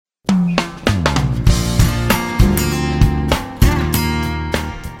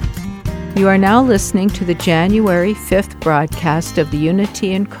You are now listening to the January 5th broadcast of the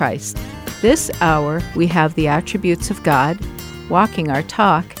Unity in Christ. This hour, we have the attributes of God, walking our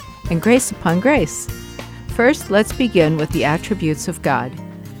talk, and grace upon grace. First, let's begin with the attributes of God.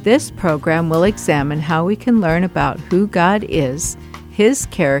 This program will examine how we can learn about who God is, His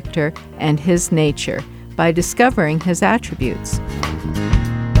character, and His nature by discovering His attributes.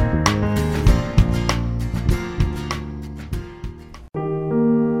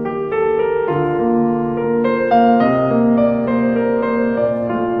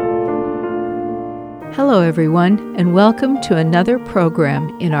 Hello, everyone, and welcome to another program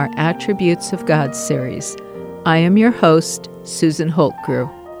in our Attributes of God series. I am your host, Susan Holtgrew.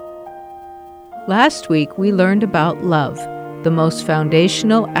 Last week, we learned about love, the most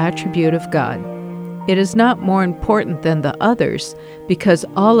foundational attribute of God. It is not more important than the others because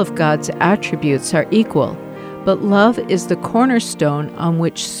all of God's attributes are equal, but love is the cornerstone on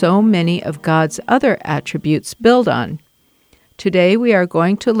which so many of God's other attributes build on. Today, we are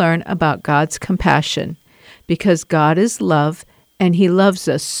going to learn about God's compassion. Because God is love, and He loves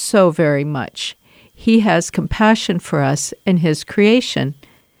us so very much. He has compassion for us and His creation.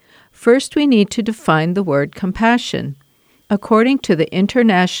 First, we need to define the word compassion. According to the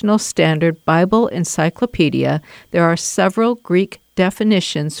International Standard Bible Encyclopedia, there are several Greek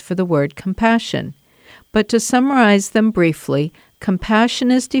definitions for the word compassion. But to summarize them briefly,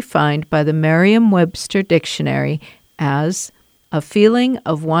 compassion is defined by the Merriam-Webster Dictionary as a feeling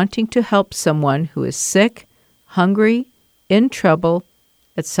of wanting to help someone who is sick, hungry, in trouble,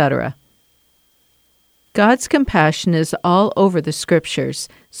 etc. God's compassion is all over the Scriptures,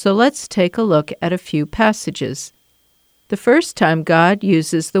 so let's take a look at a few passages. The first time God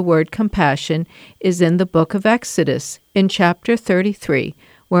uses the word compassion is in the book of Exodus, in chapter 33,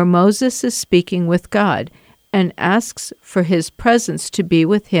 where Moses is speaking with God and asks for His presence to be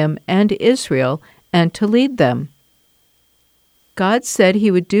with him and Israel and to lead them. God said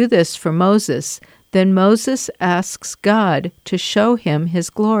He would do this for Moses. Then Moses asks God to show him His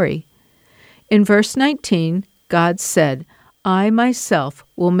glory. In verse 19, God said, I myself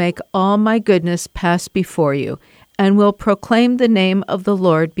will make all my goodness pass before you, and will proclaim the name of the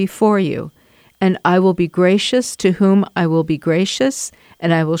Lord before you. And I will be gracious to whom I will be gracious,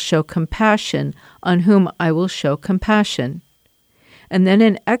 and I will show compassion on whom I will show compassion. And then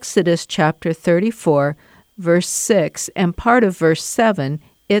in Exodus chapter 34, verse 6 and part of verse 7,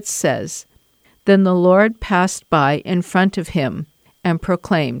 it says, Then the Lord passed by in front of him and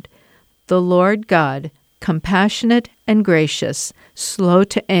proclaimed, The Lord God, compassionate and gracious, slow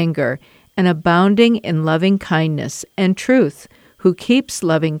to anger, and abounding in loving kindness and truth, who keeps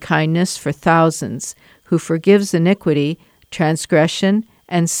loving kindness for thousands, who forgives iniquity, transgression,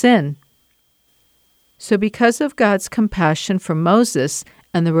 and sin. So because of God's compassion for Moses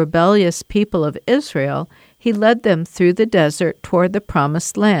and the rebellious people of Israel, He led them through the desert toward the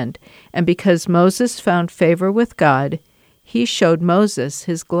promised land, and because Moses found favor with God, He showed Moses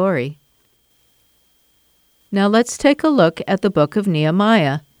His glory. Now let's take a look at the book of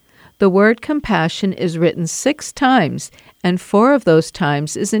Nehemiah. The word compassion is written 6 times, and 4 of those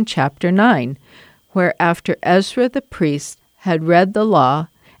times is in chapter 9, where after Ezra the priest had read the law,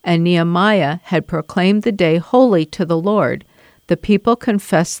 and Nehemiah had proclaimed the day holy to the Lord, the people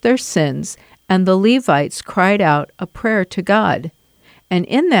confessed their sins, and the Levites cried out a prayer to God. And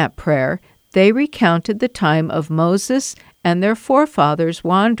in that prayer, they recounted the time of Moses and their forefathers'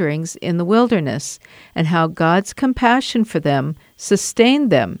 wanderings in the wilderness, and how God's compassion for them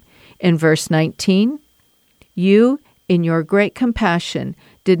sustained them. In verse 19, You, in your great compassion,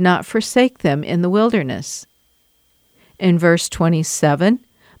 did not forsake them in the wilderness. In verse 27,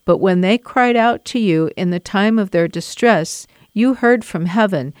 But when they cried out to you in the time of their distress, you heard from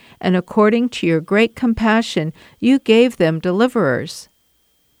heaven, and according to your great compassion, you gave them deliverers.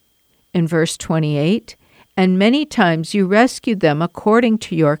 In verse 28, And many times you rescued them according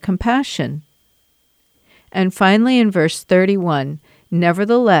to your compassion. And finally in verse 31,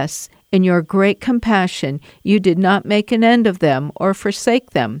 Nevertheless, in your great compassion, you did not make an end of them or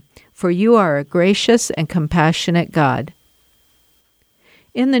forsake them, for you are a gracious and compassionate God.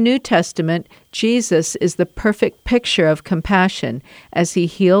 In the New Testament, Jesus is the perfect picture of compassion as He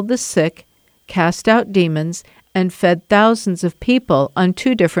healed the sick, cast out demons, and fed thousands of people on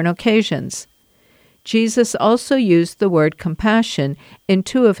 2 different occasions. Jesus also used the word compassion in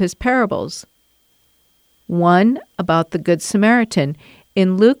 2 of His parables. One about the Good Samaritan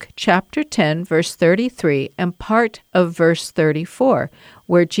in Luke chapter 10, verse 33 and part of verse 34,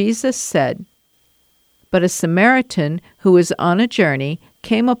 where Jesus said, But a Samaritan who was on a journey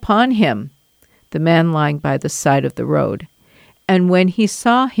came upon him, the man lying by the side of the road. And when he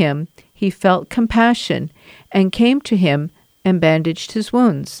saw him, he felt compassion and came to him and bandaged his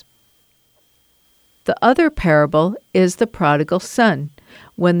wounds. The other parable is the prodigal son,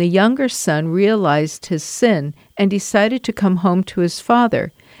 when the younger son realized his sin and decided to come home to his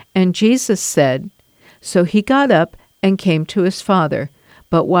father, and Jesus said, "So he got up and came to his father.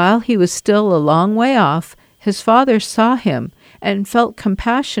 But while he was still a long way off, his father saw him and felt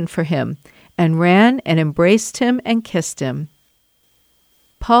compassion for him, and ran and embraced him and kissed him."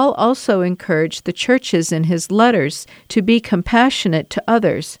 Paul also encouraged the churches in his letters to be compassionate to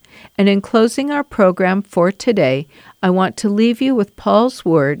others. And in closing our program for today, I want to leave you with Paul's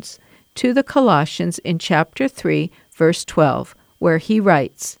words to the Colossians in chapter 3, verse 12, where he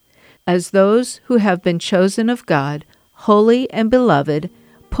writes, "As those who have been chosen of God, holy and beloved,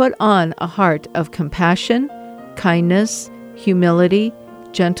 put on a heart of compassion, kindness, humility,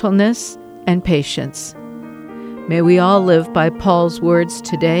 gentleness, and patience." May we all live by Paul's words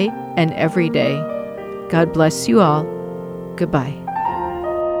today and every day. God bless you all. Goodbye.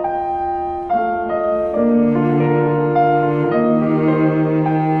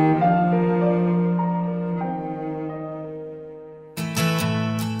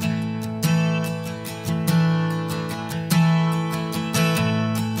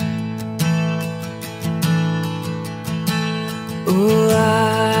 Oh,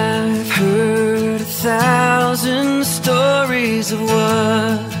 I've heard 1,000 stories of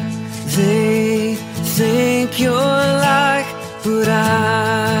what they think you're like, but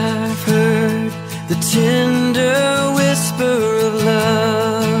I've heard the tender whisper of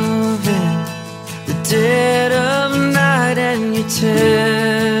love in the dead of night, and you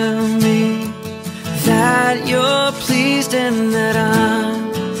tell me that you're pleased and that I'm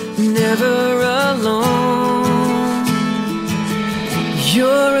never alone.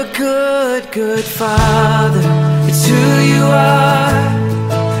 You're a good, good father. It's who you are.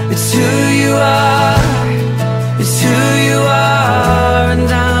 It's who you are. It's who you are. And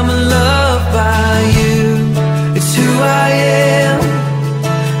I'm loved by you. It's who I am.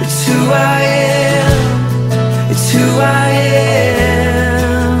 It's who I am. It's who I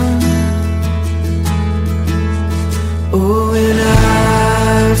am. Oh, and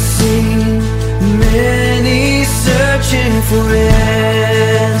I've seen many searching for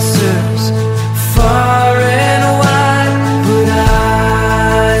answers far and wide, but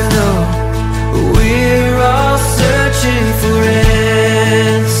I know we're all searching for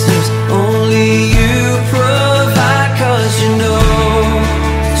answers only you provide, 'cause you know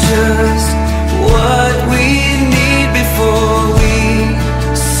just what we need before we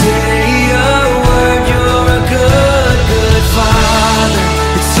say a word. You're a good, good father.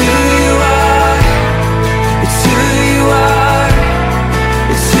 It's who you are. It's who you are.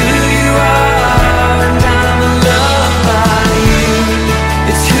 It's who you are. And I'm loved by you.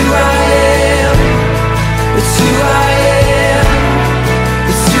 It's who I am. It's who I am.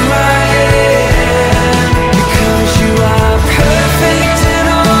 It's who I am. Because you are perfect in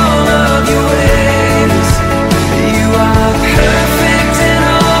all of your ways. You are perfect in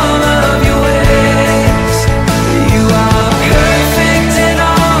all of your ways. You are perfect in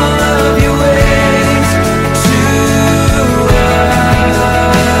all of your ways to us.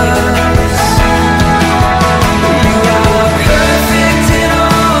 You are perfect in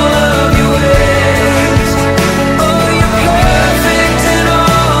all of your ways. Oh, you're perfect in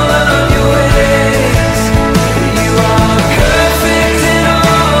all of your ways. You are perfect in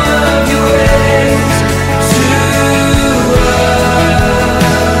all of your ways to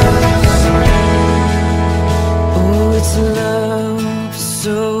us. Oh, it's love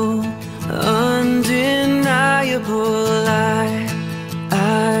so undeniable.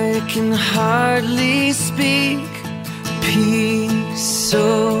 I can hardly speak. Peace so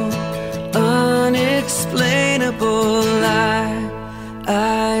unexplainable.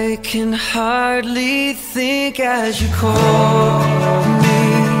 I can hardly think as you call me.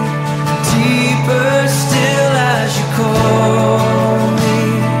 Deeper still as you call me.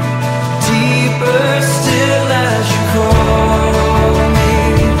 Deeper still as you call me.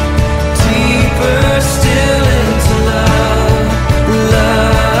 Deeper still into love.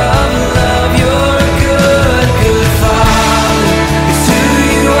 Love, love. You're a good, good father. It's who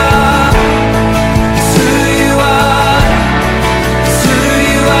you are. It's who you are. It's who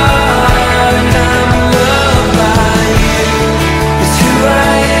you are. And I'm loved by you. It's who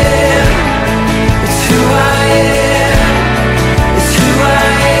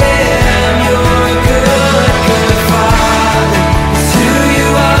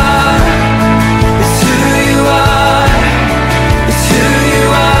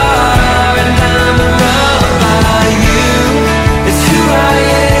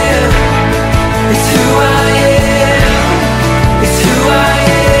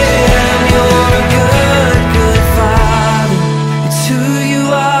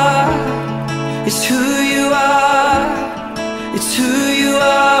It's who you are, it's who you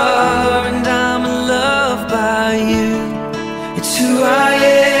are, and I'm loved by you. It's who I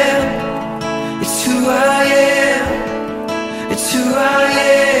am, it's who I am, it's who I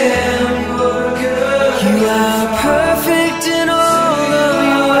am. You're good. You are perfect in all of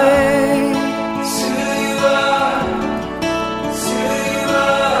your ways. It's who you are, it's who you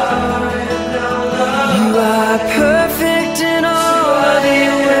are, and I'm loved. You are perfect in all of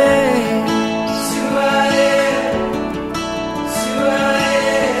your ways. It's who I am, it's who I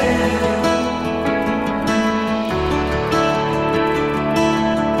am.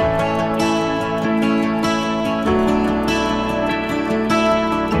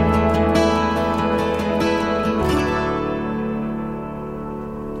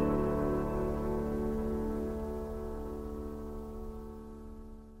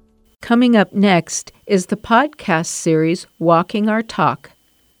 Coming up next is the podcast series Walking Our Talk.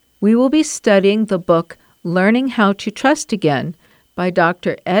 We will be studying the book Learning How to Trust Again by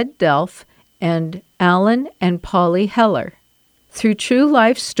Dr. Ed Delf and Alan and Polly Heller. Through true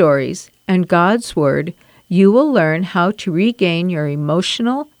life stories and God's Word, you will learn how to regain your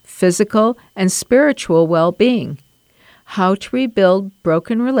emotional, physical, and spiritual well-being, how to rebuild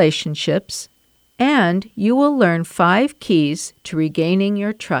broken relationships, and you will learn 5 keys to regaining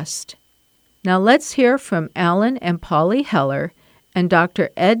your trust. Now let's hear from Alan and Polly Heller and Dr.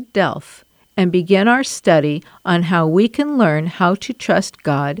 Ed Delf and begin our study on how we can learn how to trust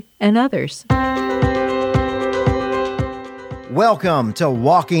God and others. Welcome to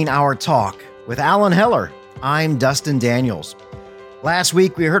Walking Our Talk with Alan Heller. I'm Dustin Daniels. Last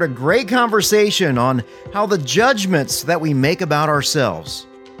week we heard a great conversation on how the judgments that we make about ourselves,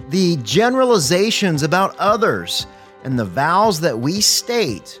 the generalizations about others, and the vows that we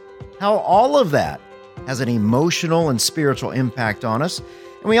state, how all of that has an emotional and spiritual impact on us.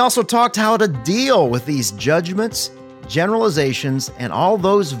 And we also talked how to deal with these judgments, generalizations, and all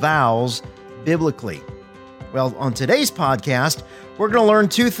those vows biblically. Well, on today's podcast, we're going to learn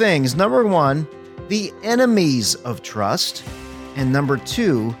 2 things. Number 1, the enemies of trust. And number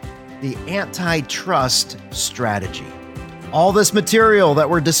 2, the antitrust strategy. All this material that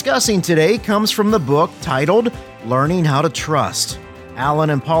we're discussing today comes from the book titled Learning How to Trust. Alan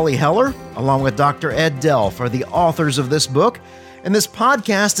and Polly Heller, along with Dr. Ed Delf, are the authors of this book, and this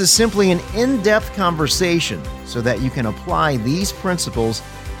podcast is simply an in-depth conversation so that you can apply these principles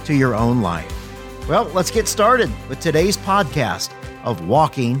to your own life. Well, let's get started with today's podcast of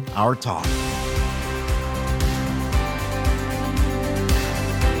Walking Our Talk.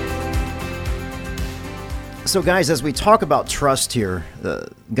 So guys, as we talk about trust here,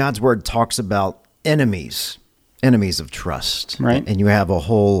 God's Word talks about enemies of trust. Right. And you have a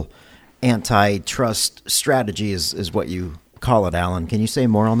whole antitrust strategy is what you call it, Alan. Can you say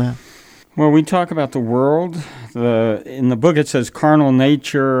more on that? Well, we talk about the world. In the book it says carnal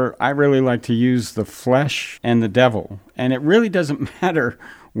nature. I really like to use the flesh and the devil. And it really doesn't matter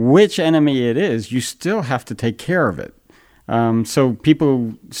which enemy it is. You still have to take care of it. So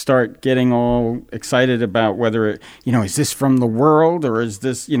people start getting all excited about whether, is this from the world or is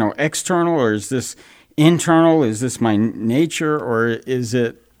this, external or is this internal? Is this my nature or is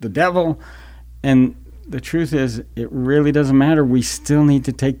it the devil? And the truth is, it really doesn't matter. We still need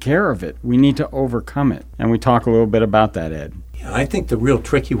to take care of it. We need to overcome it. And we talk a little bit about that, Ed. Yeah, I think the real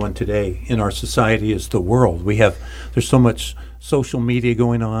tricky one today in our society is the world. There's so much social media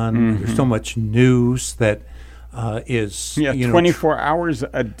going on. Mm-hmm. There's so much news that is 24 hours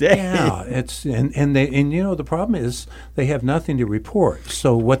a day. Yeah, it's and the problem is they have nothing to report.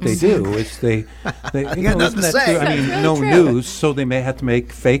 So what they do is they got nothing to say. True. News, so they may have to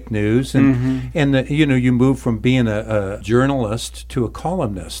make fake news, and you move from being a journalist to a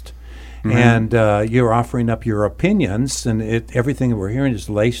columnist. Mm-hmm. And you're offering up your opinions, and everything that we're hearing is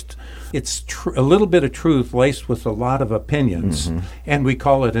laced. It's a little bit of truth laced with a lot of opinions, mm-hmm. and we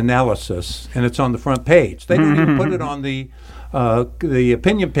call it analysis, and it's on the front page. They don't even put it on the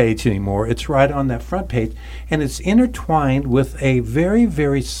opinion page anymore. It's right on that front page, and it's intertwined with a very,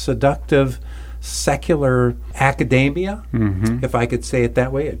 very seductive secular academia, mm-hmm. if I could say it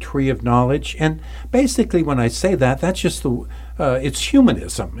that way, a tree of knowledge. And basically when I say that, that's just it's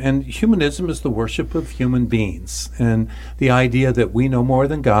humanism. And humanism is the worship of human beings and the idea that we know more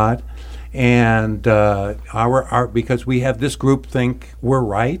than God. And because we have this group think we're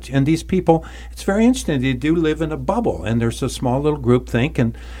right, and these people, it's very interesting. They do live in a bubble, and there's a small little group think,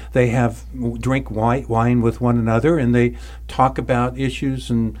 and they drink white wine with one another, and they talk about issues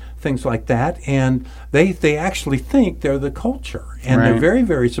and things like that. And they actually think they're the culture, and They're very,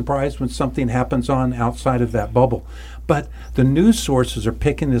 very surprised when something happens on outside of that bubble. But the news sources are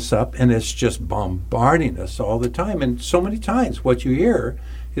picking this up, and it's just bombarding us all the time. And so many times what you hear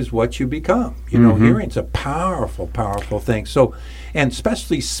is what you become. You know, hearing's a powerful, powerful thing. So, and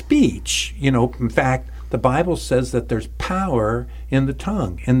especially speech, you know, in fact, the Bible says that there's power in the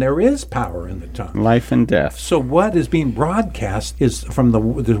tongue, and there is power in the tongue. Life and death. So what is being broadcast is, from the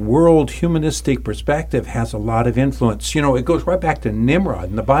world humanistic perspective, has a lot of influence. You know, it goes right back to Nimrod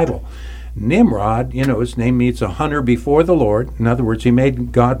in the Bible. Nimrod, you know, his name means a hunter before the Lord. In other words, he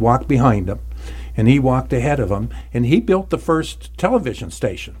made God walk behind him, and he walked ahead of him, and he built the first television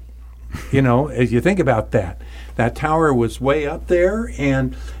station. You know, as you think about that, that tower was way up there,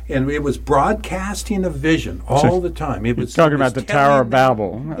 and it was broadcasting a vision all the time. It was talking about the Tower of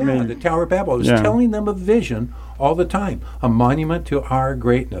Babel. I mean, the Tower of Babel. It was telling them a vision all the time, a monument to our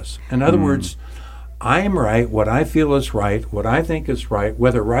greatness. In other words, I am right. What I feel is right. What I think is right.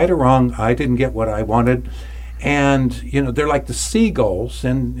 Whether right or wrong, I didn't get what I wanted. And, you know, they're like the seagulls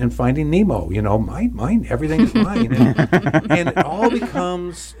in Finding Nemo. You know, mine, everything is mine. And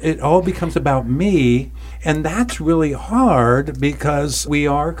it all becomes about me. And that's really hard because we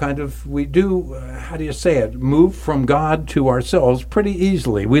do, how do you say it, move from God to ourselves pretty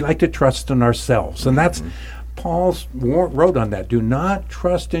easily. We like to trust in ourselves. And that's, Paul wrote on that. Do not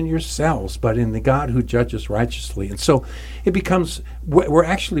trust in yourselves, but in the God who judges righteously. And so it becomes, we're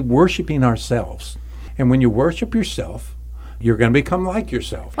actually worshiping ourselves. And when you worship yourself, you're going to become like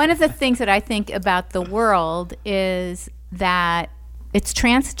yourself. One of the things that I think about the world is that it's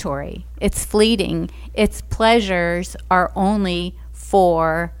transitory, it's fleeting, its pleasures are only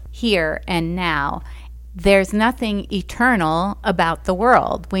for here and now. There's nothing eternal about the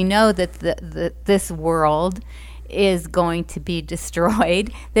world. We know that this world is going to be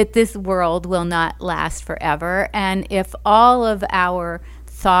destroyed, that this world will not last forever. And if all of our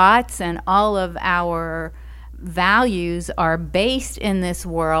thoughts and all of our values are based in this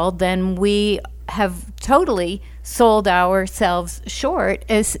world, then we have totally sold ourselves short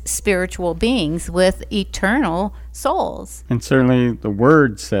as spiritual beings with eternal souls. And certainly the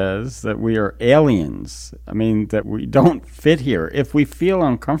Word says that we are aliens. I mean, that we don't fit here. If we feel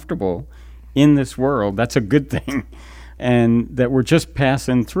uncomfortable in this world, that's a good thing. And that we're just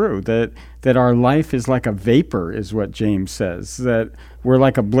passing through, that our life is like a vapor, is what James says, that we're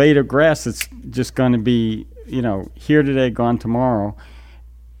like a blade of grass that's just going to be, you know, here today, gone tomorrow.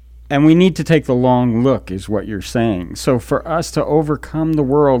 And we need to take the long look, is what you're saying. So for us to overcome the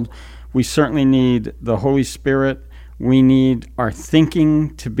world, we certainly need the Holy Spirit. We need our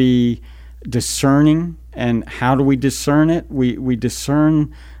thinking to be discerning. And how do we discern it? We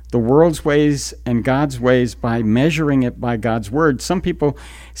discern the world's ways and God's ways by measuring it by God's word. Some people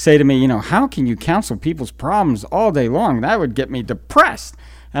say to me, you know, how can you counsel people's problems all day long? That would get me depressed.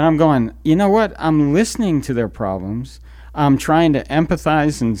 And I'm going, you know what? I'm listening to their problems. I'm trying to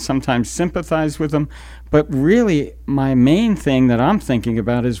empathize and sometimes sympathize with them. But really, my main thing that I'm thinking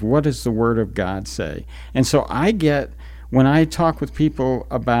about is, what does the Word of God say? And so when I talk with people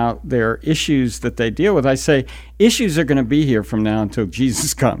about their issues that they deal with, I say, issues are going to be here from now until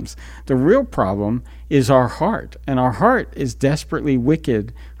Jesus comes. The real problem is our heart, and our heart is desperately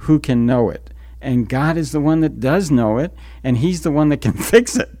wicked. Who can know it? And God is the one that does know it, and He's the one that can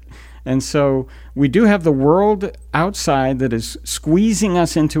fix it. And so we do have the world outside that is squeezing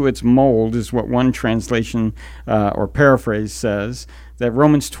us into its mold, is what one translation or paraphrase says. That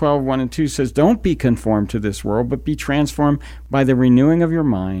Romans 12:1-2 says, don't be conformed to this world, but be transformed by the renewing of your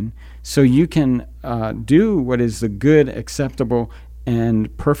mind, so you can do what is the good, acceptable,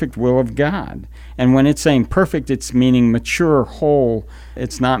 and perfect will of God. And when it's saying perfect, it's meaning mature, whole.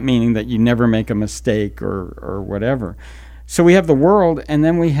 It's not meaning that you never make a mistake or whatever. So we have the world, and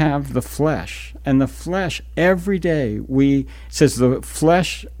then we have the flesh. And the flesh, every day, says the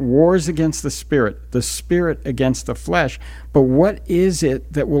flesh wars against the spirit against the flesh. But what is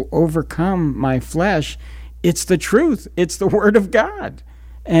it that will overcome my flesh? It's the truth. It's the Word of God.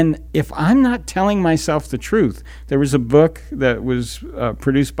 And if I'm not telling myself the truth, there was a book that was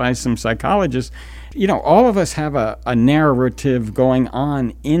produced by some psychologists. You know, all of us have a narrative going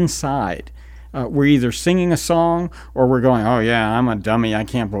on inside. We're either singing a song or we're going, oh yeah, I'm a dummy, I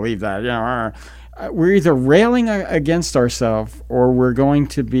can't believe that. We're either railing against ourselves, or we're going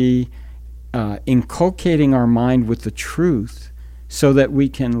to be inculcating our mind with the truth so that we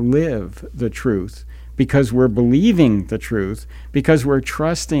can live the truth, because we're believing the truth, because we're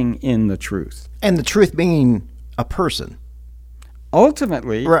trusting in the truth. And the truth being a person.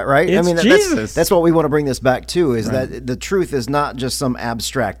 Ultimately, right? It's Jesus. That's what we want to bring this back to, is that the truth is not just some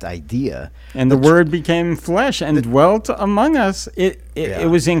abstract idea. And the Word became flesh and dwelt among us. It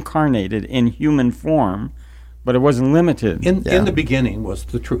was incarnated in human form, but it wasn't limited. In the beginning was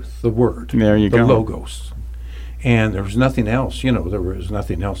the truth, the word, There you the go. logos. And there was nothing else, there was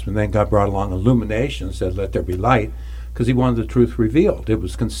nothing else. And then God brought along illumination and said, let there be light, because he wanted the truth revealed. It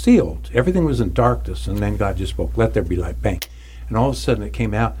was concealed. Everything was in darkness. And then God just spoke, let there be light, bang. And all of a sudden it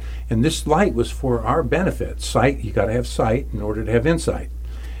came out. And this light was for our benefit. Sight, you got to have sight in order to have insight.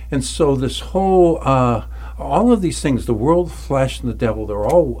 And so this whole, all of these things, the world, flesh, and the devil, they're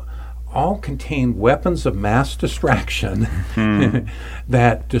all contain weapons of mass distraction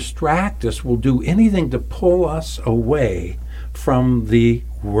that distract us, will do anything to pull us away from the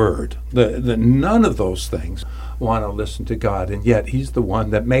Word. None of those things want to listen to God, and yet He's the one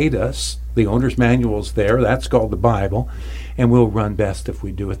that made us. The owner's manual's there, that's called the Bible, and we'll run best if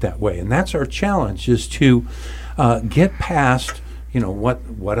we do it that way. And that's our challenge, is to get past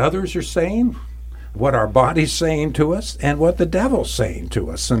what others are saying, what our body's saying to us, and what the devil's saying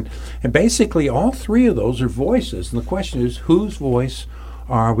to us. And basically all three of those are voices. And the question is, whose voice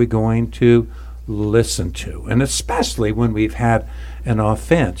are we going to listen to? And especially when we've had an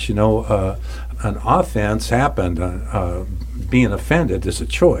offense. An offense happened. Being offended is a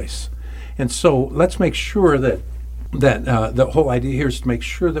choice. And so let's make sure that the whole idea here is to make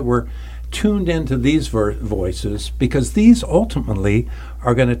sure that we're tuned into these voices, because these ultimately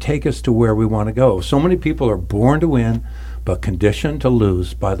are going to take us to where we want to go. So many people are born to win, but conditioned to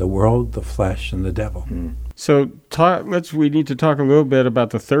lose by the world, the flesh, and the devil. So we need to talk a little bit about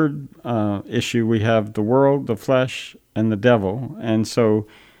the third issue. We have the world, the flesh, and the devil. And so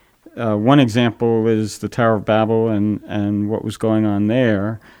one example is the Tower of Babel and what was going on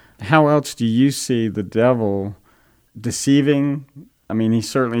there. How else do you see the devil deceiving? I mean,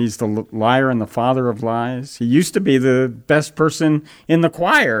 he's the liar and the father of lies. He used to be the best person in the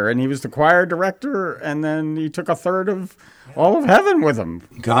choir, and he was the choir director, and then he took a third of all of heaven with him.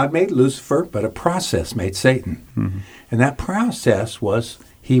 God made Lucifer, but a process made Satan. Mm-hmm. And that process was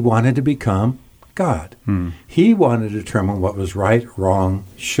he wanted to become God. He wanted to determine what was right, wrong,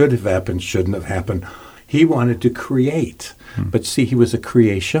 should have happened, shouldn't have happened. He wanted to create. But see, he was a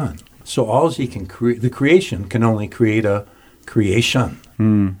creation. So all he can create, the creation can only create a creation.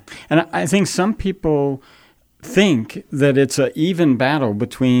 And I think some people think that it's an even battle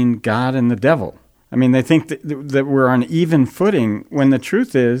between God and the devil. I mean, they think that we're on even footing, when the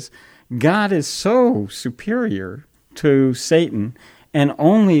truth is God is so superior to Satan, and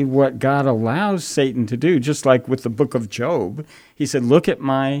only what God allows Satan to do, just like with the book of Job. He said, look at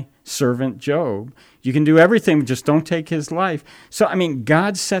my servant Job. You can do everything, just don't take his life. So, I mean,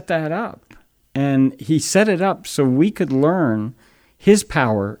 God set that up. And he set it up so we could learn his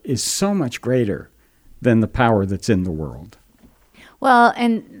power is so much greater than the power that's in the world. Well,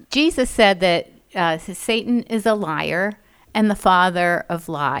 and Jesus said that Satan is a liar and the father of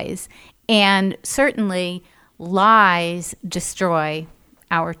lies. And certainly lies destroy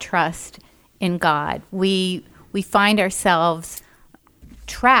our trust in God. We find ourselves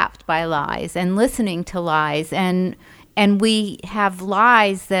trapped by lies and listening to lies, and we have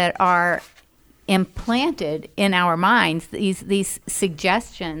lies that are implanted in our minds, these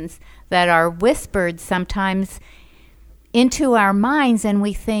suggestions that are whispered sometimes into our minds, and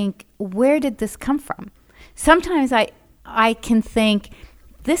we think, where did this come from? Sometimes I can think,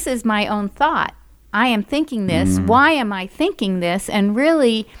 this is my own thought. I am thinking this. Why am I thinking this? And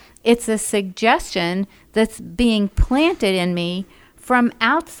really, it's a suggestion that's being planted in me from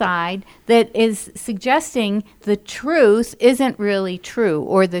outside that is suggesting the truth isn't really true,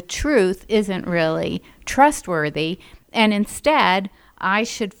 or the truth isn't really trustworthy, and instead I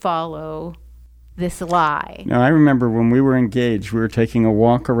should follow this lie. Now, I remember when we were engaged, we were taking a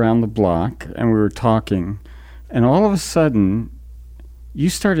walk around the block and we were talking, and all of a sudden you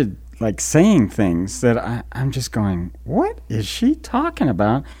started saying things that I'm just going, what is she talking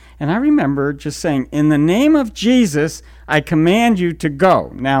about? And I remember just saying, in the name of Jesus, I command you to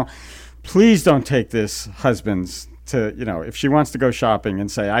go. Now, please don't take this, husbands, to, if she wants to go shopping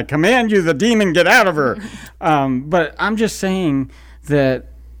and say, I command you, the demon, get out of her. But I'm just saying that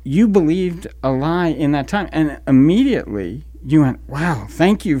you believed a lie in that time. And immediately you went, wow,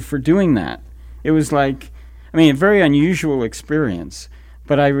 thank you for doing that. It was a very unusual experience.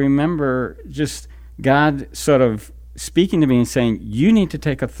 But I remember just God sort of speaking to me and saying, you need to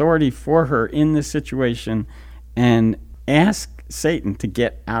take authority for her in this situation and ask Satan to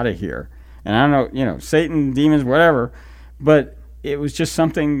get out of here. And I don't know, Satan, demons, whatever, but it was just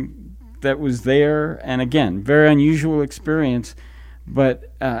something that was there. And again, very unusual experience.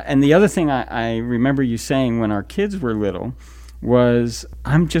 But and the other thing I remember you saying when our kids were little was,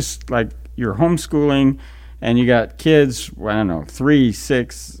 I'm just you're homeschooling and you got kids, 3,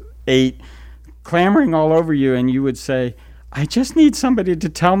 6, 8, clamoring all over you, and you would say, I just need somebody to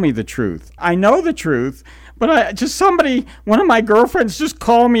tell me the truth. I know the truth, but one of my girlfriends, just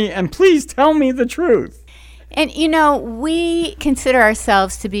call me and please tell me the truth. And, we consider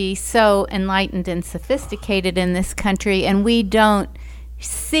ourselves to be so enlightened and sophisticated in this country, and we don't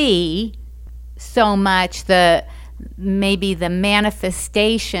see so much maybe the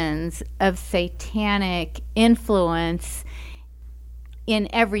manifestations of satanic influence in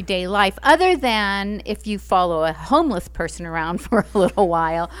everyday life, other than if you follow a homeless person around for a little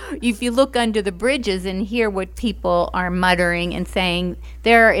while. If you look under the bridges and hear what people are muttering and saying,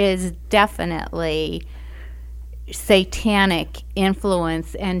 there is definitely satanic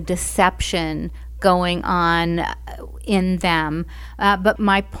influence and deception going on in them. But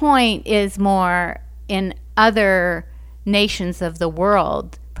my point is more in other nations of the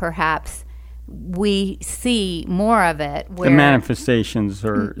world, perhaps, we see more of it. The manifestations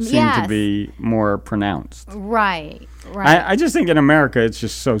seem to be more pronounced. Right. I just think in America it's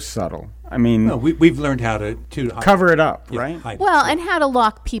just so subtle. I mean, we've learned how to cover it up, right? Well, and how to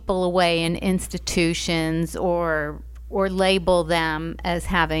lock people away in institutions or label them as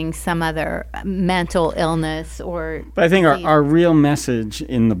having some other mental illness or. But I think our real message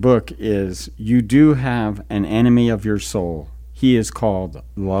in the book is you do have an enemy of your soul. He is called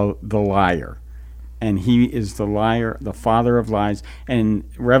the liar. And he is the liar, the father of lies. And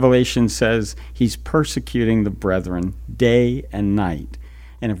Revelation says he's persecuting the brethren day and night.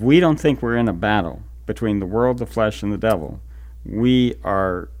 And if we don't think we're in a battle between the world, the flesh, and the devil, we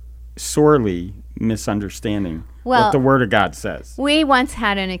are sorely misunderstanding what the Word of God says. We once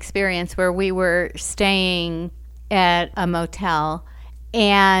had an experience where we were staying at a motel,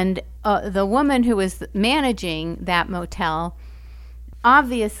 and the woman who was managing that motel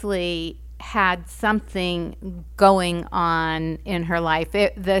obviously had something going on in her life.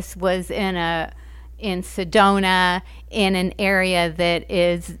 This was in Sedona, in an area that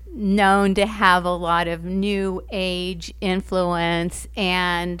is known to have a lot of New Age influence,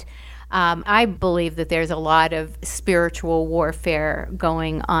 and I believe that there's a lot of spiritual warfare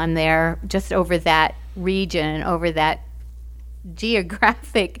going on there, just over that region, over that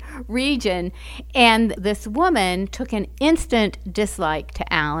geographic region. And this woman took an instant dislike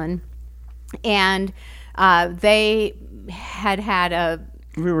to Alan, and they had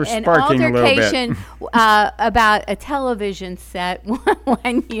we were an sparking altercation about a television set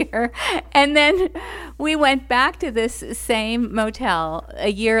one year, and then we went back to this same motel a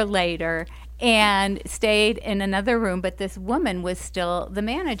year later and stayed in another room, but this woman was still the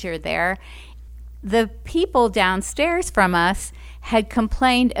manager there. The people downstairs from us had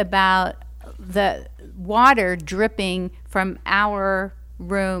complained about the water dripping from our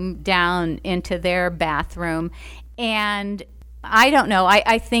room down into their bathroom, and I don't know.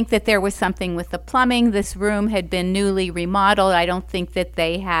 I think that there was something with the plumbing. This room had been newly remodeled. I don't think that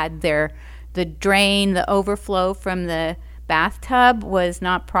they had the drain, the overflow from the bathtub was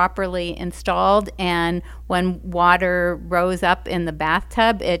not properly installed, and when water rose up in the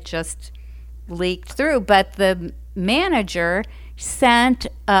bathtub, it just leaked through. But the manager sent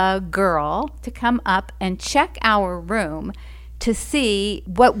a girl to come up and check our room to see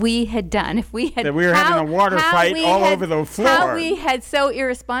what we had done. If we had, that we were having a water fight all over the floor. How we had so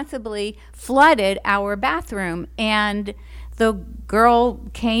irresponsibly flooded our bathroom. And the girl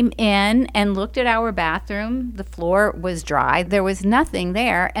came in and looked at our bathroom. The floor was dry. There was nothing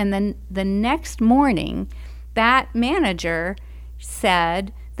there. And then the next morning, that manager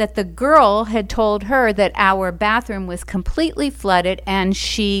said that the girl had told her that our bathroom was completely flooded, and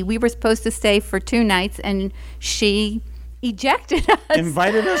we were supposed to stay for 2 nights, and she ejected us.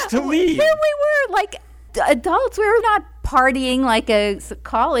 Invited us to leave. Here we were, like adults. We were not partying like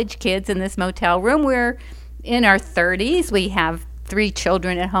college kids in this motel room. We're in our 30s. We have 3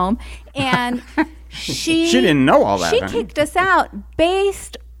 children at home. And she didn't know all that. She kicked us out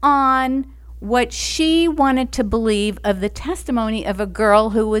based on what she wanted to believe of the testimony of a girl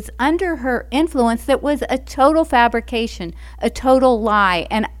who was under her influence that was a total fabrication, a total lie.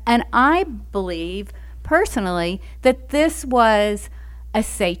 And I believe personally that this was a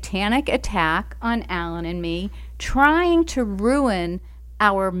satanic attack on Alan and me, trying to ruin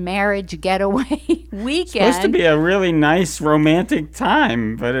our marriage getaway weekend. Supposed to be a really nice romantic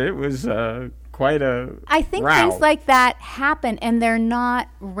time, but it was quite a I think row. Things like that happen, and they're not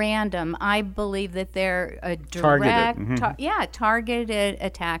random. I believe that they're a direct, targeted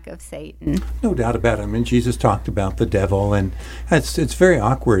attack of Satan. No doubt about it. I mean, Jesus talked about the devil, and it's very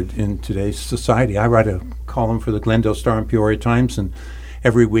awkward in today's society. I write a column for the Glendale Star and Peoria Times, and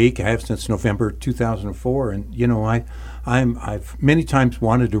every week I have since November 2004, and I've many times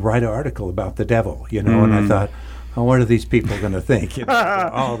wanted to write an article about the devil, and I thought, oh, what are these people going to think?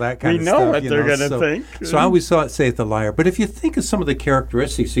 All that kind of stuff. We know what they're going to think. So I always saw it saith the liar. But if you think of some of the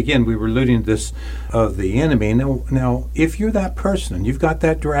characteristics, again, we were alluding to this of the enemy. Now, if you're that person and you've got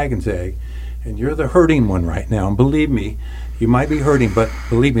that dragon's egg and you're the hurting one right now, and believe me, you might be hurting, but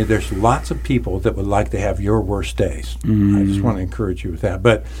believe me, there's lots of people that would like to have your worst days. I just want to encourage you with that.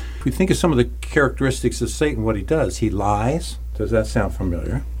 But if we think of some of the characteristics of Satan, what he does, he lies. Does that sound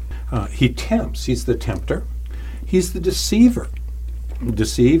familiar? He tempts. He's the tempter. He's the deceiver.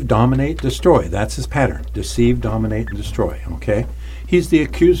 Deceive, dominate, destroy. That's his pattern. Deceive, dominate, and destroy. Okay? He's the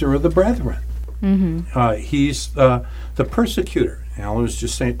accuser of the brethren. He's the persecutor. Alan was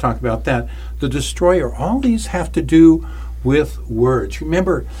just talking about that. The destroyer. All these have to do with words.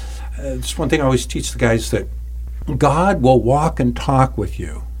 Remember, it's one thing I always teach the guys, that God will walk and talk with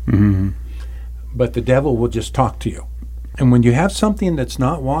you, but the devil will just talk to you. And when you have something that's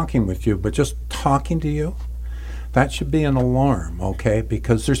not walking with you, but just talking to you, that should be an alarm, okay?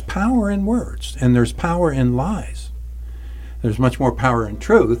 Because there's power in words, and there's power in lies. There's much more power in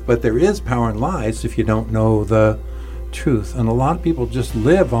truth, but there is power in lies if you don't know the truth. And a lot of people just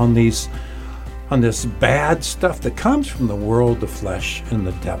live on this bad stuff that comes from the world, the flesh, and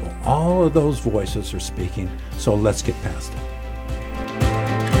the devil. All of those voices are speaking, so let's get past it.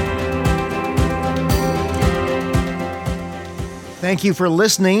 Thank you for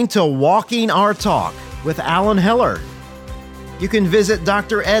listening to Walking Our Talk with Alan Heller. You can visit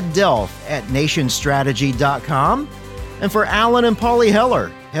Dr. Ed Delf at nationstrategy.com. And for Alan and Polly Heller,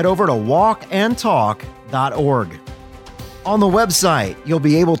 head over to walkandtalk.org. On the website, you'll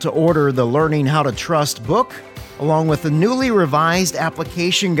be able to order the Learning How to Trust book, along with the newly revised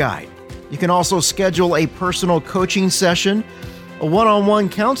application guide. You can also schedule a personal coaching session, a one-on-one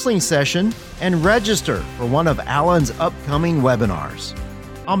counseling session, and register for one of Alan's upcoming webinars.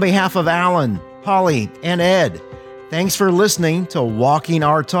 On behalf of Alan, Polly, and Ed, thanks for listening to Walking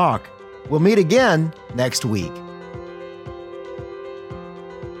Our Talk. We'll meet again next week.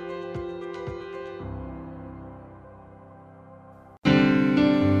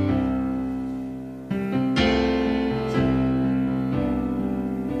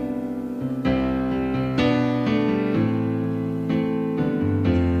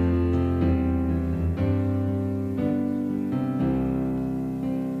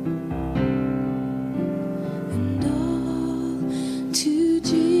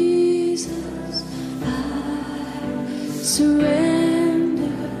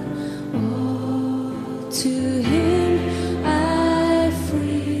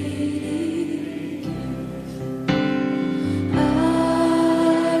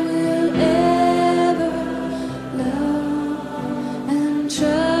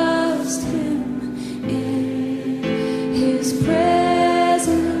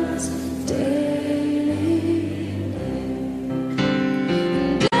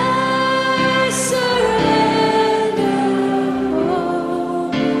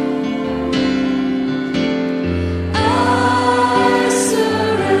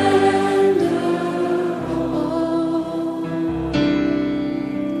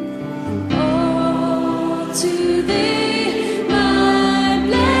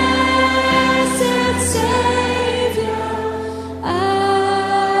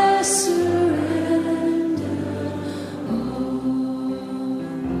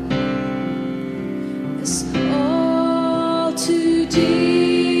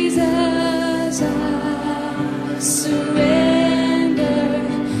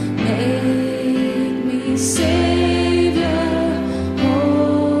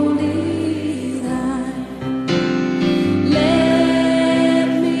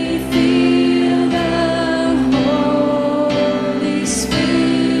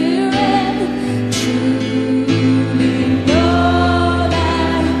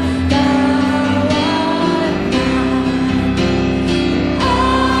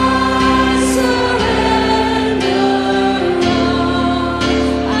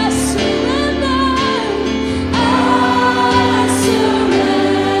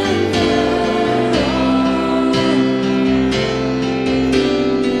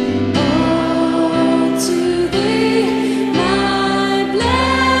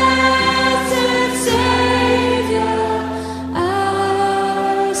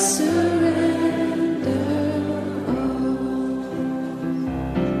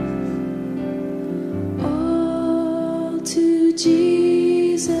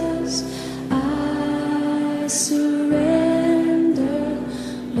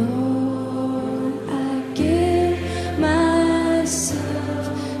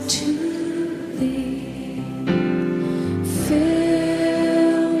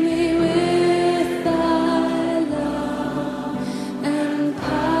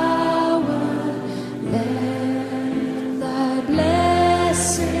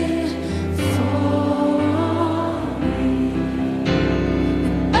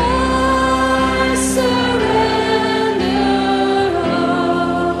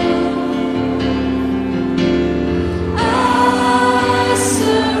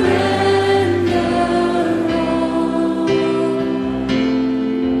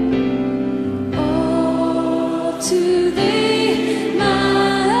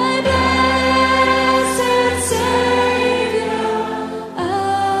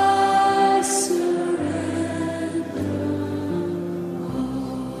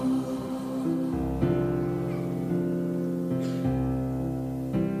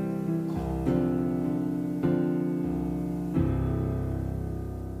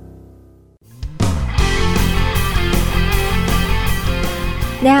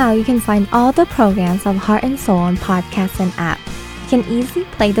 Now you can find all the programs of Heart and Soul on podcasts and app. You can easily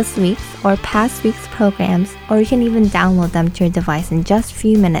play this week's or past week's programs, or you can even download them to your device in just a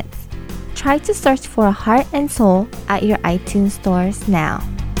few minutes. Try to search for Heart and Soul at your iTunes stores now.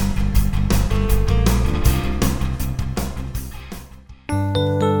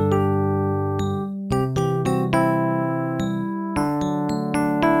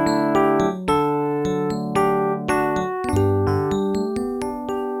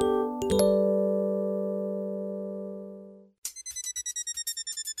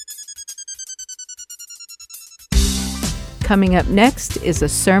 Coming up next is a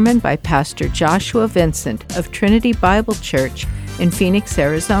sermon by Pastor Joshua Vincent of Trinity Bible Church in Phoenix,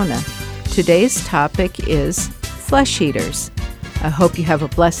 Arizona. Today's topic is flesh eaters. I hope you have a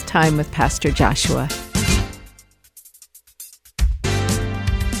blessed time with Pastor Joshua.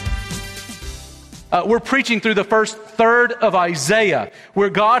 We're preaching through the first third of Isaiah, where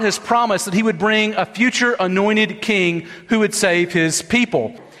God has promised that He would bring a future anointed king who would save His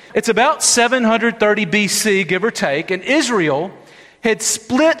people. It's about 730 BC, give or take, and Israel had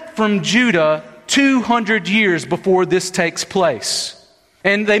split from Judah 200 years before this takes place.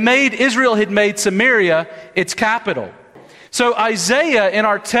 And Israel had made Samaria its capital. So Isaiah, in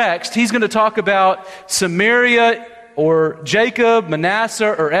our text, he's going to talk about Samaria or Jacob,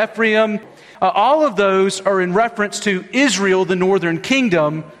 Manasseh or Ephraim. All of those are in reference to Israel, the northern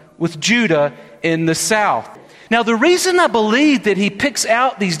kingdom, with Judah in the south. Now, the reason I believe that he picks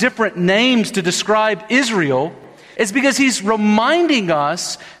out these different names to describe Israel is because he's reminding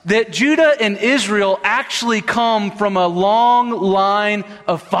us that Judah and Israel actually come from a long line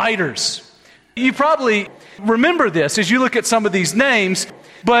of fighters. You probably remember this as you look at some of these names,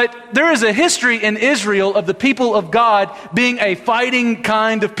 but there is a history in Israel of the people of God being a fighting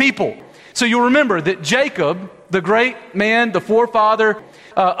kind of people. So you'll remember that Jacob, the great man, the forefather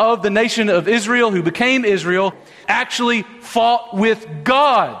of the nation of Israel, who became Israel, actually fought with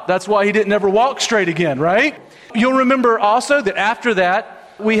God. That's why he didn't ever walk straight again, right? You'll remember also that after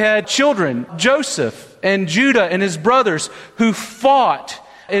that, we had children, Joseph and Judah and his brothers, who fought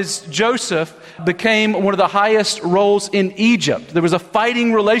as Joseph became one of the highest roles in Egypt. There was a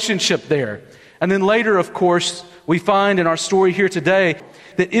fighting relationship there. And then later, of course, we find in our story here today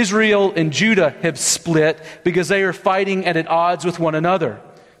that Israel and Judah have split because they are fighting at odds with one another.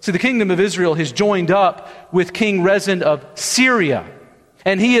 See, the kingdom of Israel has joined up with King Rezin of Syria,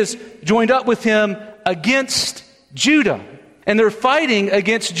 and he has joined up with him against Judah. And they're fighting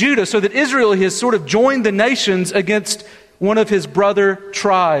against Judah, so that Israel has sort of joined the nations against one of his brother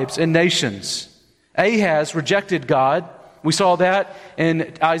tribes and nations. Ahaz rejected God. We saw that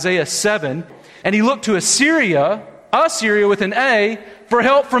in Isaiah 7. And he looked to Assyria with an A, for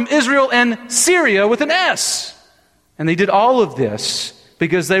help from Israel and Syria with an S. And they did all of this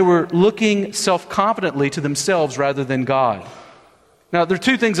because they were looking self-confidently to themselves rather than God. Now, there are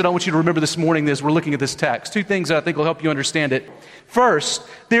two things that I want you to remember this morning as we're looking at this text. Two things that I think will help you understand it. First,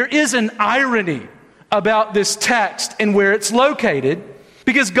 there is an irony about this text and where it's located,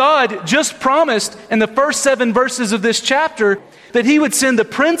 because God just promised in the first 7 verses of this chapter that He would send the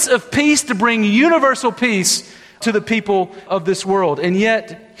Prince of Peace to bring universal peace to the people of this world. And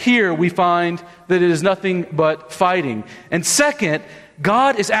yet, here we find that it is nothing but fighting. And second,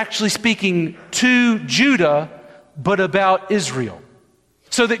 God is actually speaking to Judah, but about Israel.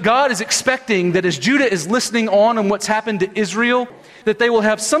 So that God is expecting that as Judah is listening on what's happened to Israel, that they will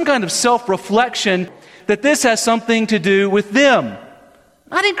have some kind of self-reflection that this has something to do with them.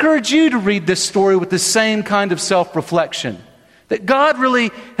 I'd encourage you to read this story with the same kind of self-reflection. That God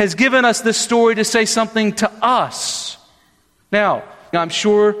really has given us this story to say something to us. Now, I'm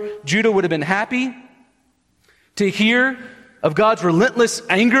sure Judah would have been happy to hear of God's relentless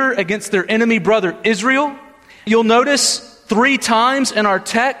anger against their enemy brother Israel. You'll notice 3 times in our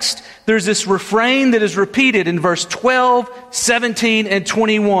text, there's this refrain that is repeated in verse 12, 17, and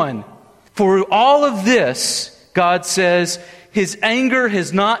 21. For all of this, God says, His anger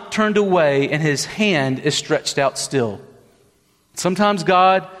has not turned away and His hand is stretched out still. Sometimes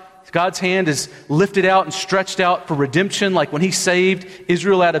God's hand is lifted out and stretched out for redemption, like when He saved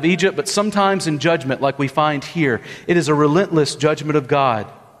Israel out of Egypt, but sometimes in judgment, like we find here. It is a relentless judgment of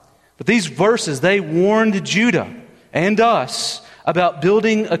God. But these verses, they warned Judah and us about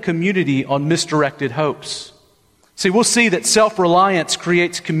building a community on misdirected hopes. See, we'll see that self-reliance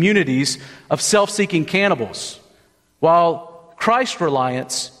creates communities of self-seeking cannibals, while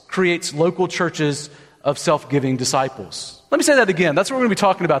Christ-reliance creates local churches of self-giving disciples. Let me say that again. That's what we're going to be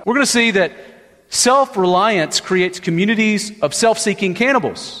talking about. We're going to see that self-reliance creates communities of self-seeking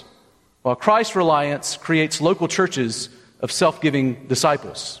cannibals, while Christ-reliance creates local churches of self-giving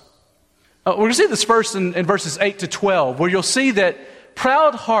disciples. We're going to see this first in verses 8 to 12, where you'll see that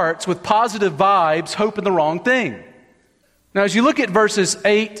proud hearts with positive vibes hope in the wrong thing. Now, as you look at verses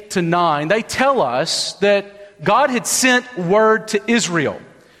 8 to 9, they tell us that God had sent word to Israel,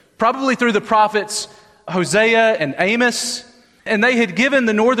 probably through the prophets Hosea and Amos, and they had given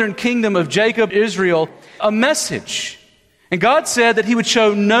the northern kingdom of Jacob, Israel, a message. And God said that he would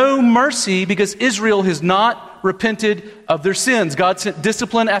show no mercy because Israel has not repented of their sins. God sent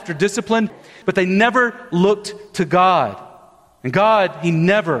discipline after discipline, but they never looked to God. And God, he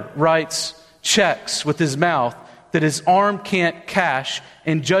never writes checks with his mouth that his arm can't cash,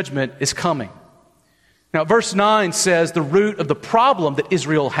 and judgment is coming. Now, verse 9 says the root of the problem that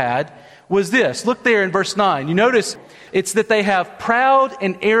Israel had was this. Look there in verse 9. You notice it's that they have proud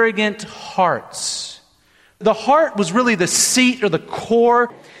and arrogant hearts. The heart was really the seat or the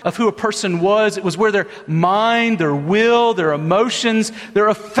core of who a person was. It was where their mind, their will, their emotions, their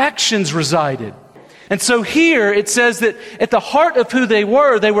affections resided. And so here it says that at the heart of who they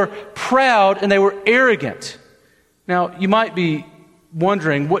were proud and they were arrogant. Now, you might be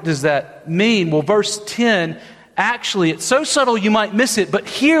wondering, what does that mean? Well, verse 10, actually, it's so subtle you might miss it, but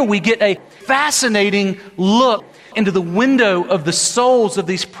here we get a fascinating look into the window of the souls of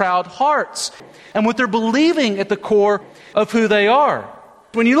these proud hearts and what they're believing at the core of who they are.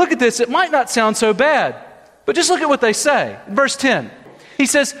 When you look at this, it might not sound so bad, but just look at what they say. Verse 10, he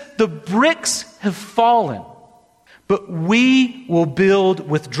says, the bricks have fallen, but we will build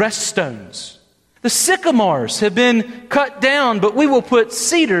with dressed stones. The sycamores have been cut down, but we will put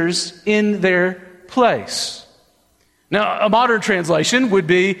cedars in their place. Now, a modern translation would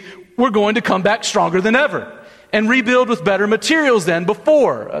be, we're going to come back stronger than ever and rebuild with better materials than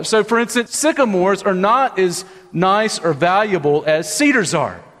before. So, for instance, sycamores are not as nice or valuable as cedars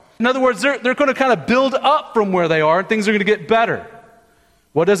are. In other words, they're going to kind of build up from where they are, and things are going to get better.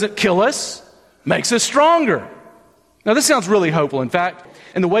 What doesn't kill us makes us stronger. Now, this sounds really hopeful. In fact,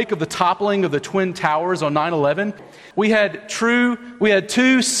 in the wake of the toppling of the Twin Towers on 9/11, we had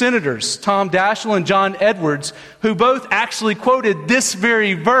two senators, Tom Daschle and John Edwards, who both actually quoted this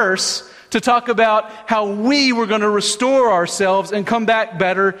very verse to talk about how we were going to restore ourselves and come back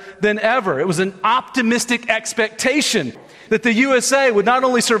better than ever. It was an optimistic expectation that the USA would not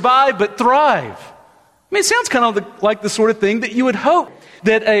only survive but thrive. I mean, it sounds kind of like the sort of thing that you would hope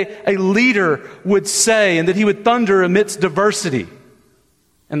that a leader would say, and that he would thunder amidst diversity,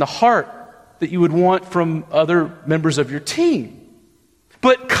 and the heart that you would want from other members of your team.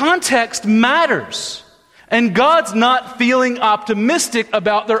 But context matters. And God's not feeling optimistic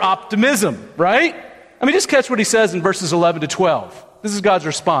about their optimism, right? I mean, just catch what he says in verses 11 to 12. This is God's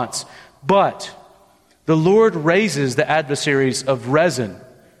response. But the Lord raises the adversaries of Rezin,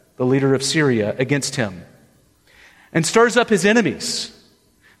 the leader of Syria, against him, and stirs up his enemies.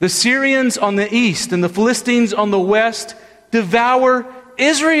 The Syrians on the east and the Philistines on the west devour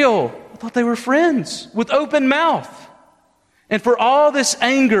Israel. I thought they were friends, with open mouth. And for all this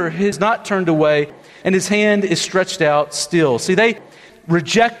anger, he has not turned away, and his hand is stretched out still. See, they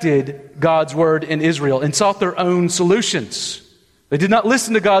rejected God's word in Israel and sought their own solutions. They did not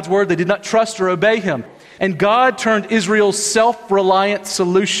listen to God's word. They did not trust or obey him. And God turned Israel's self-reliant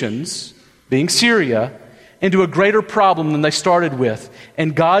solutions, being Syria, into a greater problem than they started with.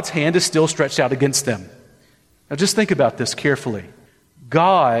 And God's hand is still stretched out against them. Now just think about this carefully.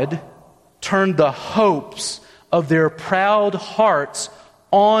 God turned the hopes of their proud hearts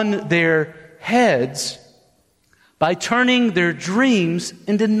on their heads by turning their dreams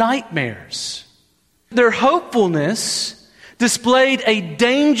into nightmares. Their hopefulness displayed a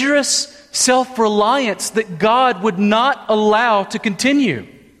dangerous self-reliance that God would not allow to continue.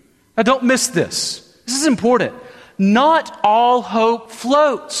 Now don't miss this. This is important. Not all hope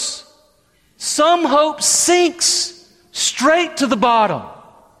floats. Some hope sinks straight to the bottom.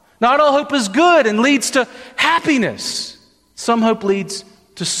 Not all hope is good and leads to happiness. Some hope leads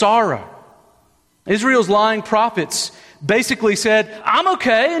to sorrow. Israel's lying prophets basically said, I'm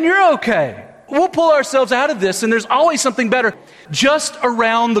okay and you're okay. We'll pull ourselves out of this, and there's always something better just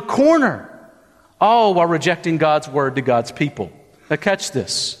around the corner. All while rejecting God's word to God's people. Now catch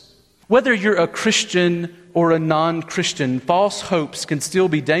this. Whether you're a Christian or a non-Christian, false hopes can still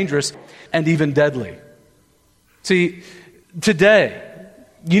be dangerous and even deadly. See, today,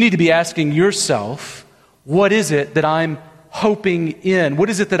 you need to be asking yourself, what is it that I'm hoping in? What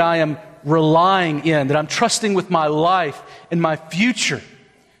is it that I am relying in, that I'm trusting with my life and my future?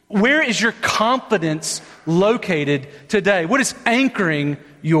 Where is your confidence located today? What is anchoring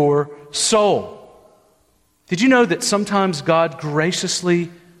your soul? Did you know that sometimes God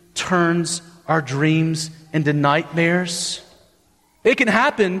graciously turns our dreams into nightmares. It can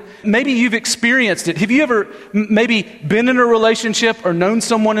happen. Maybe you've experienced it. Have you ever maybe been in a relationship or known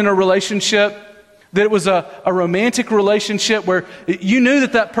someone in a relationship that it was a romantic relationship where you knew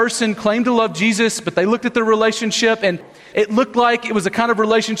that person claimed to love Jesus, but they looked at their relationship and it looked like it was a kind of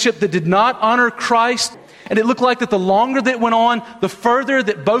relationship that did not honor Christ. And it looked like that the longer that it went on, the further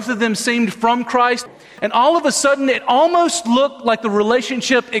that both of them seemed from Christ. And all of a sudden, it almost looked like the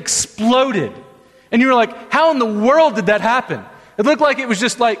relationship exploded. And you were like, how in the world did that happen? It looked like it was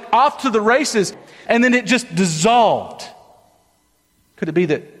just like off to the races, and then it just dissolved. Could it be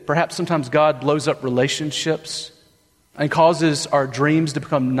that perhaps sometimes God blows up relationships and causes our dreams to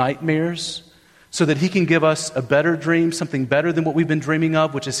become nightmares so that He can give us a better dream, something better than what we've been dreaming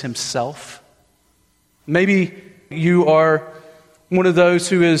of, which is Himself? Maybe you are one of those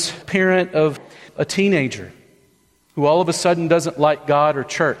who is parent of a teenager who all of a sudden doesn't like God or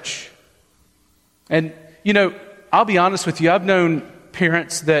church. And, I'll be honest with you, I've known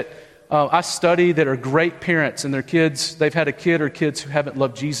parents that I study that are great parents and their kids, they've had a kid or kids who haven't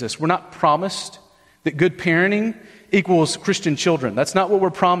loved Jesus. We're not promised that good parenting equals Christian children. That's not what we're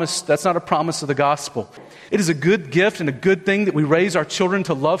promised. That's not a promise of the gospel. It is a good gift and a good thing that we raise our children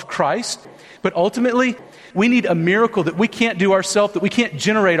to love Christ. But ultimately, we need a miracle that we can't do ourselves, that we can't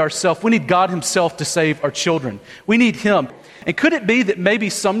generate ourselves. We need God Himself to save our children. We need Him. And could it be that maybe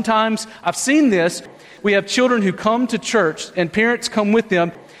sometimes, I've seen this, we have children who come to church and parents come with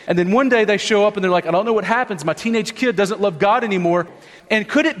them, and then one day they show up and they're like, I don't know what happens. My teenage kid doesn't love God anymore. And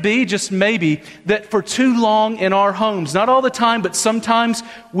could it be just maybe that for too long in our homes, not all the time, but sometimes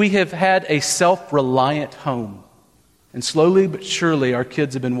we have had a self-reliant home. And slowly but surely our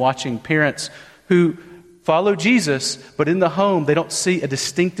kids have been watching parents who follow Jesus, but in the home they don't see a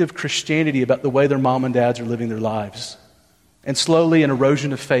distinctive Christianity about the way their mom and dads are living their lives. And slowly an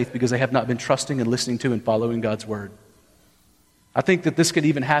erosion of faith because they have not been trusting and listening to and following God's Word. I think that this could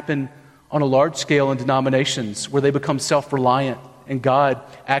even happen on a large scale in denominations where they become self-reliant and God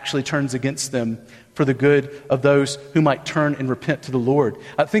actually turns against them for the good of those who might turn and repent to the Lord.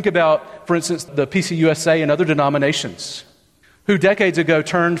 Think about, for instance, the PCUSA and other denominations who decades ago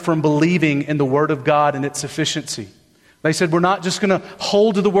turned from believing in the Word of God and its sufficiency. They said, we're not just going to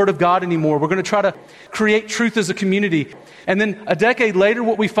hold to the Word of God anymore. We're going to try to create truth as a community. And then a decade later,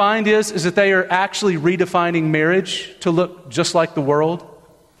 what we find is that they are actually redefining marriage to look just like the world.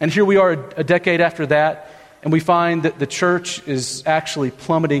 And here we are a decade after that, and we find that the church is actually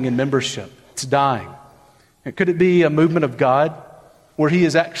plummeting in membership. It's dying. And could it be a movement of God where He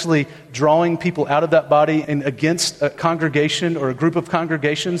is actually drawing people out of that body and against a congregation or a group of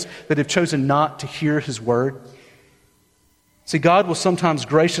congregations that have chosen not to hear His Word? See, God will sometimes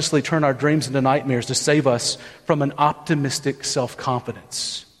graciously turn our dreams into nightmares to save us from an optimistic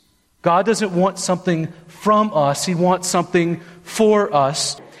self-confidence. God doesn't want something from us. He wants something for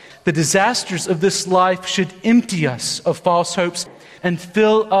us. The disasters of this life should empty us of false hopes and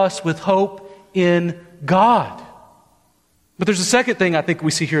fill us with hope in God. But there's a second thing I think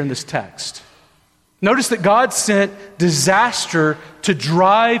we see here in this text. Notice that God sent disaster to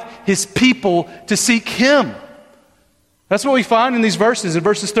drive His people to seek Him. That's what we find in these verses, in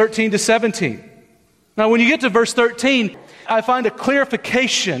verses 13 to 17. Now, when you get to verse 13, I find a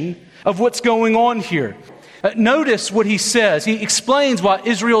clarification of what's going on here. Notice what he says. He explains why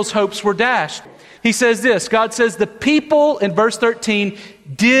Israel's hopes were dashed. He says this, God says, the people, in verse 13,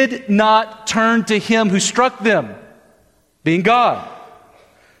 did not turn to Him who struck them, being God,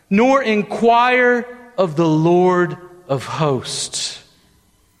 nor inquire of the Lord of hosts.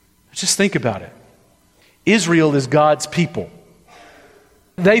 Just think about it. Israel is God's people.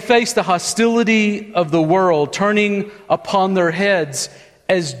 They face the hostility of the world turning upon their heads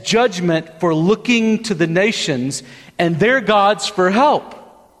as judgment for looking to the nations and their gods for help.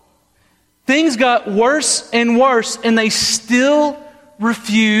 Things got worse and worse, and they still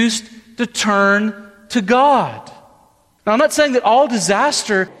refused to turn to God. Now, I'm not saying that all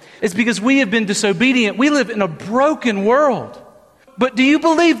disaster is because we have been disobedient. We live in a broken world. But do you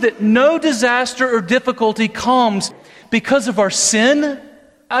believe that no disaster or difficulty comes because of our sin?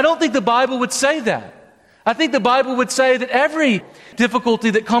 I don't think the Bible would say that. I think the Bible would say that every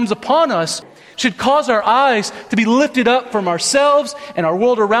difficulty that comes upon us should cause our eyes to be lifted up from ourselves and our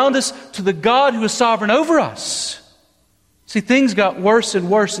world around us to the God who is sovereign over us. See, things got worse and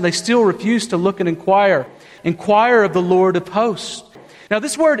worse, and they still refuse to look and inquire. Inquire of the Lord of hosts. Now,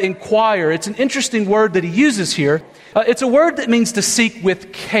 this word inquire, it's an interesting word that he uses here. It's a word that means to seek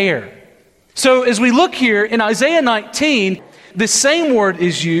with care. So as we look here in Isaiah 19, the same word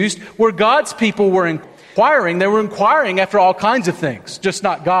is used where God's people were inquiring. They were inquiring after all kinds of things, just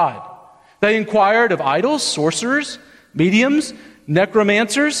not God. They inquired of idols, sorcerers, mediums,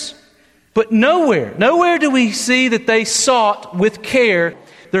 necromancers, but nowhere do we see that they sought with care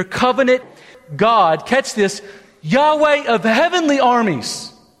their covenant God. Catch this, Yahweh of heavenly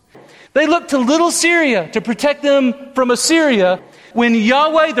armies. They looked to little Syria to protect them from Assyria when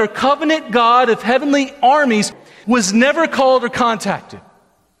Yahweh, their covenant God of heavenly armies, was never called or contacted.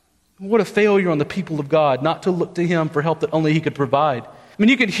 What a failure on the people of God not to look to Him for help that only He could provide. I mean,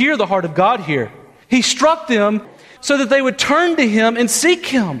 you can hear the heart of God here. He struck them so that they would turn to Him and seek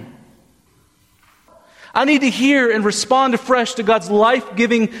Him. I need to hear and respond afresh to God's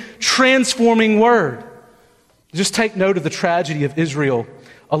life-giving, transforming word. Just take note of the tragedy of Israel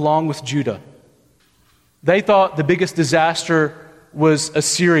along with Judah. They thought the biggest disaster was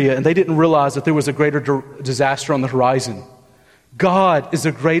Assyria, and they didn't realize that there was a greater disaster on the horizon. God is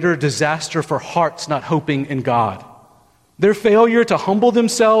a greater disaster for hearts not hoping in God. Their failure to humble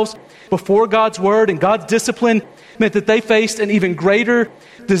themselves before God's word and God's discipline meant that they faced an even greater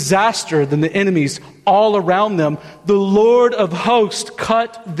disaster than the enemies all around them. The Lord of hosts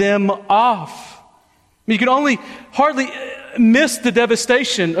cut them off. I mean, you can only hardly miss the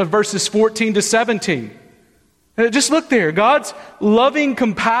devastation of verses 14 to 17. Just look there. God's loving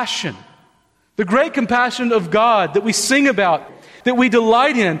compassion, the great compassion of God that we sing about, that we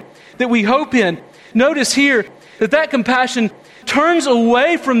delight in, that we hope in. Notice here that compassion turns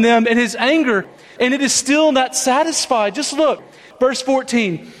away from them in His anger, and it is still not satisfied. Just look, verse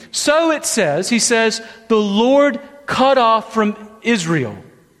 14. So it says, He says, the Lord cut off from Israel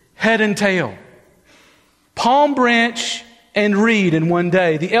head and tail, palm branch and reed in one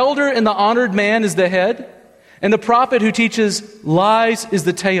day. The elder and the honored man is the head, and the prophet who teaches lies is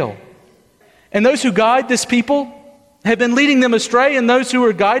the tail. And those who guide this people have been leading them astray, and those who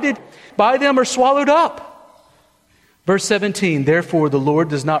are guided by them are swallowed up. Verse 17, therefore the Lord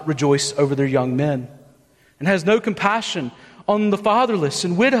does not rejoice over their young men, and has no compassion on the fatherless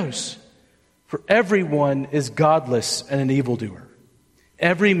and widows. For everyone is godless and an evildoer.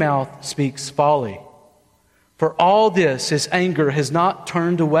 Every mouth speaks folly. For all this, His anger has not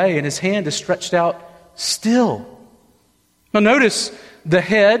turned away, and His hand is stretched out still. Now notice, the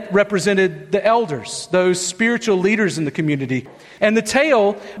head represented the elders, those spiritual leaders in the community. And the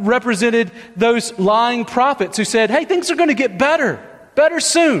tail represented those lying prophets who said, hey, things are going to get better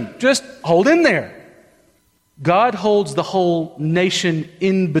soon. Just hold in there. God holds the whole nation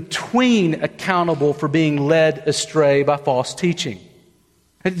in between accountable for being led astray by false teaching.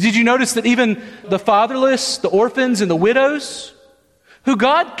 Did you notice that even the fatherless, the orphans, and the widows, who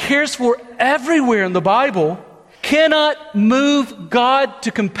God cares for everywhere in the Bible, cannot move God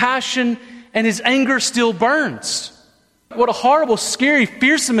to compassion, and His anger still burns? What a horrible, scary,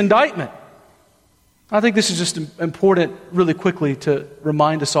 fearsome indictment. I think this is just important really quickly to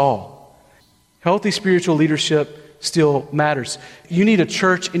remind us all. Healthy spiritual leadership still matters. You need a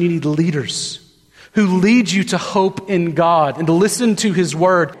church and you need leaders who lead you to hope in God and to listen to His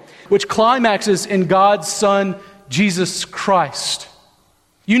word, which climaxes in God's Son, Jesus Christ.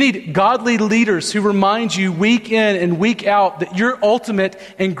 You need godly leaders who remind you week in and week out that your ultimate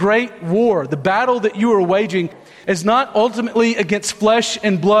and great war, the battle that you are waging, is not ultimately against flesh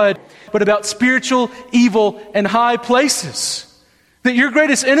and blood, but about spiritual evil and high places. That your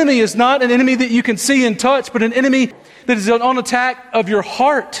greatest enemy is not an enemy that you can see and touch, but an enemy that is on attack of your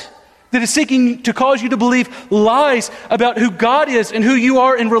heart, that is seeking to cause you to believe lies about who God is and who you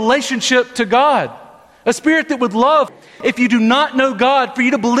are in relationship to God. A spirit that would love, if you do not know God, for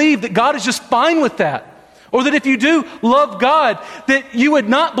you to believe that God is just fine with that. Or that if you do love God, that you would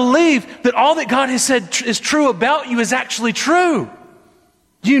not believe that all that God has said is true about you is actually true.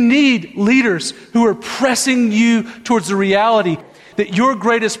 You need leaders who are pressing you towards the reality that your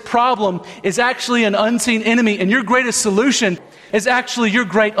greatest problem is actually an unseen enemy, and your greatest solution is actually your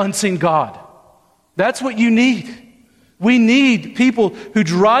great unseen God. That's what you need. We need people who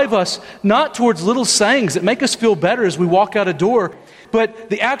drive us not towards little sayings that make us feel better as we walk out a door, but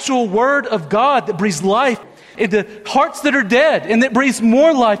the actual Word of God that breathes life into hearts that are dead, and that breathes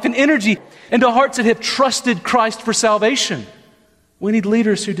more life and energy into hearts that have trusted Christ for salvation. We need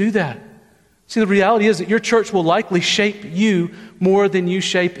leaders who do that. See, the reality is that your church will likely shape you more than you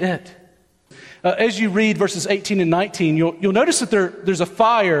shape it. As you read verses 18 and 19, you'll notice that there's a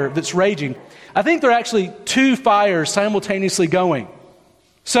fire that's raging. I think there are actually two fires simultaneously going.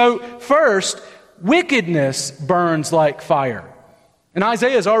 So first, wickedness burns like fire. And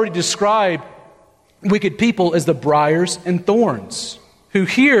Isaiah has already described wicked people as the briars and thorns, who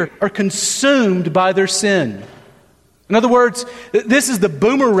here are consumed by their sin. In other words, this is the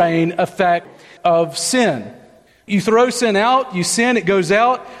boomerang effect of sin. You throw sin out, you sin, it goes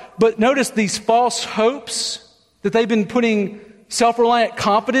out, But notice these false hopes that they've been putting self-reliant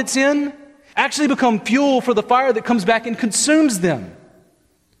confidence in actually become fuel for the fire that comes back and consumes them.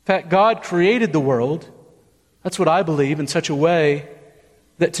 In fact, God created the world, that's what I believe, in such a way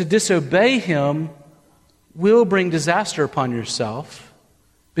that to disobey Him will bring disaster upon yourself,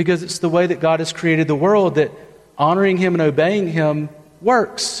 because it's the way that God has created the world that honoring Him and obeying Him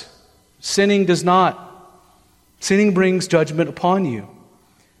works. Sinning does not. Sinning brings judgment upon you.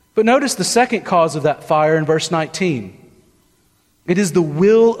 But notice the second cause of that fire in verse 19. It is the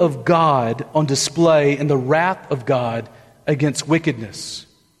will of God on display and the wrath of God against wickedness.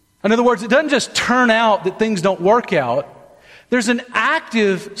 In other words, it doesn't just turn out that things don't work out. There's an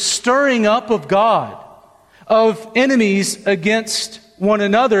active stirring up of God, of enemies against one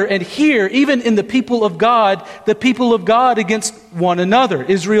another. And here, even in the people of God against one another,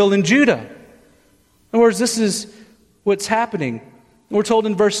 Israel and Judah. In other words, this is what's happening. We're told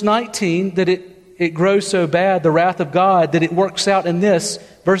in verse 19 that it grows so bad, the wrath of God, that it works out in this.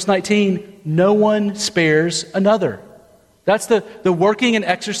 Verse 19, no one spares another. That's the working and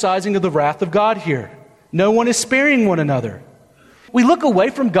exercising of the wrath of God here. No one is sparing one another. We look away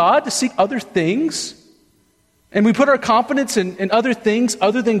from God to seek other things, and we put our confidence in other things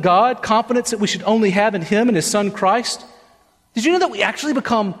other than God, confidence that we should only have in Him and His Son Christ. Did you know that we actually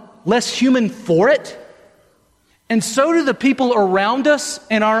become less human for it? And so do the people around us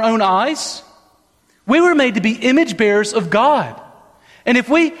in our own eyes. We were made to be image bearers of God. And if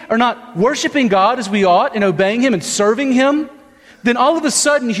we are not worshiping God as we ought and obeying Him and serving Him, then all of a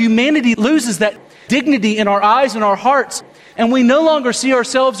sudden humanity loses that dignity in our eyes and our hearts. And we no longer see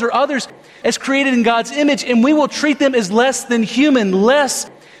ourselves or others as created in God's image, and we will treat them as less than human,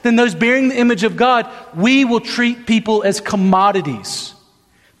 less than those bearing the image of God. We will treat people as commodities.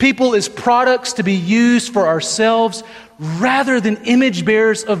 People as products to be used for ourselves rather than image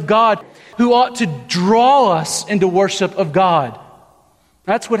bearers of God who ought to draw us into worship of God.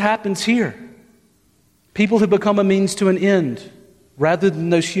 That's what happens here. People who become a means to an end rather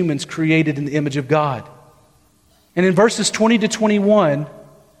than those humans created in the image of God. And in verses 20 to 21,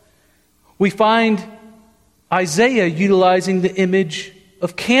 we find Isaiah utilizing the image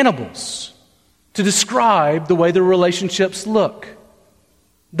of cannibals to describe the way their relationships look.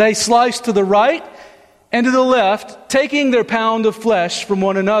 They slice to the right and to the left, taking their pound of flesh from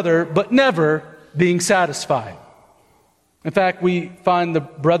one another, but never being satisfied. In fact, we find the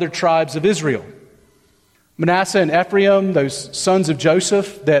brother tribes of Israel, Manasseh and Ephraim, those sons of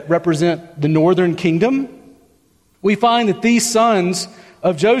Joseph that represent the northern kingdom. We find that these sons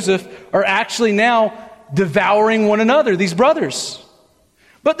of Joseph are actually now devouring one another, these brothers.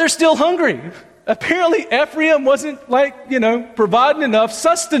 But they're still hungry. Apparently Ephraim wasn't providing enough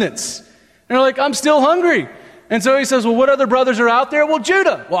sustenance. And they're like, I'm still hungry. And so he says, well, what other brothers are out there? Well,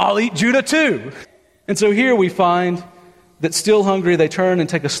 Judah. Well, I'll eat Judah too. And so here we find that still hungry, they turn and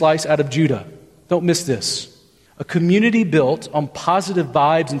take a slice out of Judah. Don't miss this. A community built on positive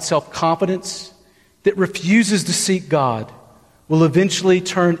vibes and self-confidence that refuses to seek God will eventually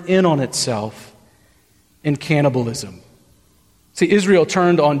turn in on itself in cannibalism. See, Israel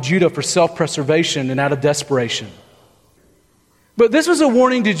turned on Judah for self-preservation and out of desperation. But this was a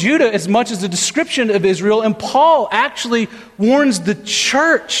warning to Judah as much as a description of Israel, and Paul actually warns the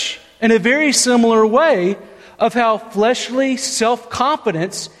church in a very similar way of how fleshly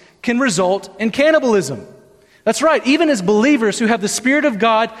self-confidence can result in cannibalism. That's right, even as believers who have the Spirit of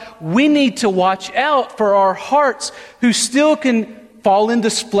God, we need to watch out for our hearts who still can fall into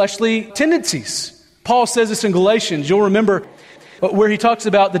fleshly tendencies. Paul says this in Galatians. You'll remember where he talks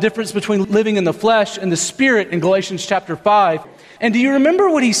about the difference between living in the flesh and the Spirit in Galatians chapter 5. And do you remember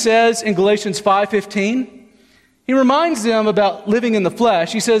what he says in Galatians 5:15? He reminds them about living in the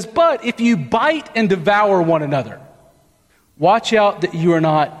flesh. He says, but if you bite and devour one another, watch out that you are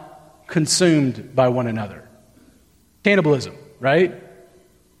not consumed by one another. Cannibalism, right?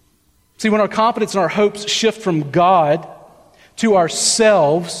 See, when our confidence and our hopes shift from God to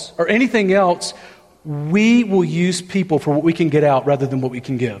ourselves or anything else, we will use people for what we can get out rather than what we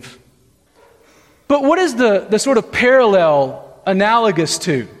can give. But what is the sort of parallel analogous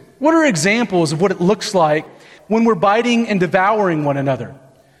to? What are examples of what it looks like when we're biting and devouring one another?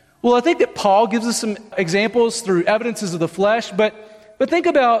 Well, I think that Paul gives us some examples through evidences of the flesh, but think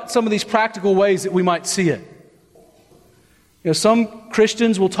about some of these practical ways that we might see it. Some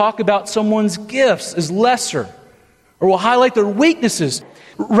Christians will talk about someone's gifts as lesser, or will highlight their weaknesses,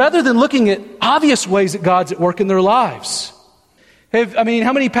 rather than looking at obvious ways that God's at work in their lives. How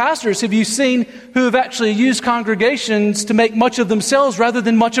many pastors have you seen who have actually used congregations to make much of themselves rather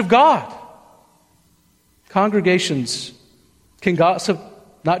than much of God? Congregations can gossip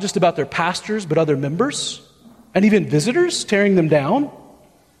not just about their pastors, but other members, and even visitors, tearing them down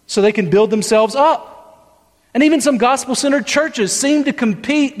so they can build themselves up. And even some gospel-centered churches seem to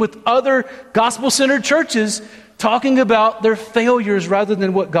compete with other gospel-centered churches, talking about their failures rather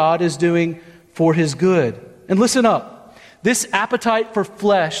than what God is doing for His good. And listen up. This appetite for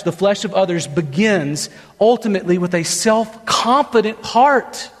flesh, the flesh of others, begins ultimately with a self-confident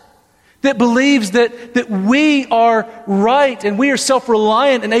heart that believes that we are right and we are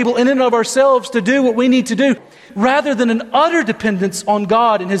self-reliant and able in and of ourselves to do what we need to do, rather than an utter dependence on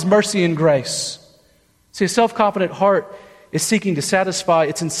God and His mercy and grace. See, a self-confident heart is seeking to satisfy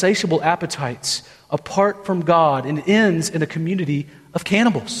its insatiable appetites apart from God, and it ends in a community of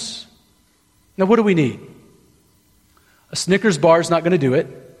cannibals. Now, what do we need? A Snickers bar is not going to do it.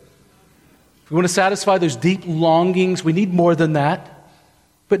 If we want to satisfy those deep longings, we need more than that.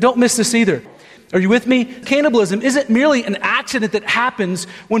 But don't miss this either. Are you with me? Cannibalism isn't merely an accident that happens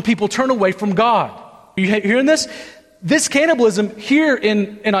when people turn away from God. Are you hearing this? This cannibalism here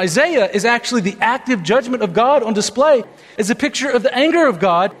in Isaiah is actually the active judgment of God on display as a picture of the anger of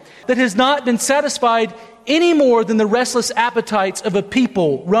God that has not been satisfied any more than the restless appetites of a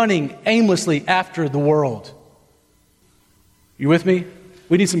people running aimlessly after the world. You with me?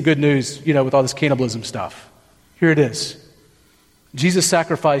 We need some good news, with all this cannibalism stuff. Here it is. Jesus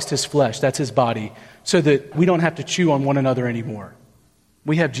sacrificed His flesh, that's His body, so that we don't have to chew on one another anymore.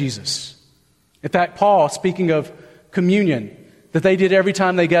 We have Jesus. In fact, Paul, speaking of communion that they did every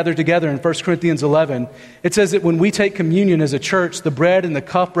time they gathered together in 1 Corinthians 11, it says that when we take communion as a church, the bread and the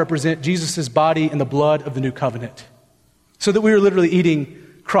cup represent Jesus' body and the blood of the new covenant. So that we are literally eating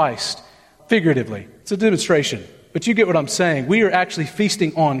Christ, figuratively. It's a demonstration, but you get what I'm saying. We are actually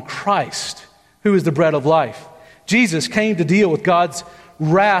feasting on Christ, who is the bread of life. Jesus came to deal with God's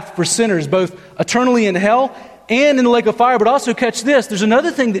wrath for sinners, both eternally in hell and in the lake of fire. But also, catch this, there's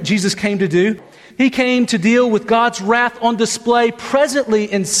another thing that Jesus came to do. He came to deal with God's wrath on display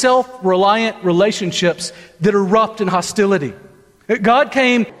presently in self-reliant relationships that erupt in hostility. God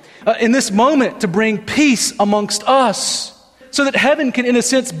came in this moment to bring peace amongst us so that heaven can, in a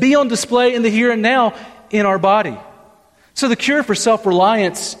sense, be on display in the here and now in our body. So the cure for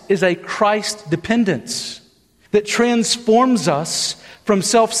self-reliance is a Christ dependence that transforms us from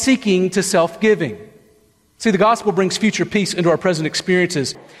self-seeking to self-giving. See, the gospel brings future peace into our present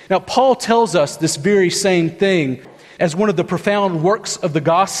experiences. Now, Paul tells us this very same thing as one of the profound works of the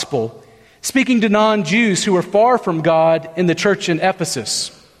gospel, speaking to non-Jews who were far from God in the church in Ephesus.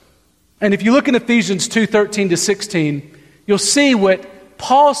 And if you look in Ephesians 2:13-16, you'll see what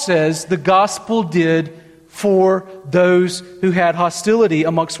Paul says the gospel did for those who had hostility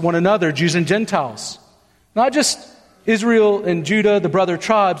amongst one another, Jews and Gentiles. Not just Israel and Judah, the brother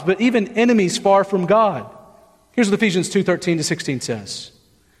tribes, but even enemies far from God. Here's what Ephesians 2:13-16 says.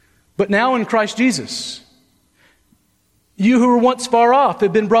 But now in Christ Jesus, you who were once far off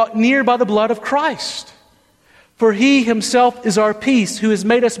have been brought near by the blood of Christ. For He Himself is our peace, who has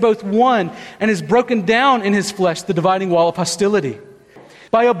made us both one and has broken down in His flesh the dividing wall of hostility,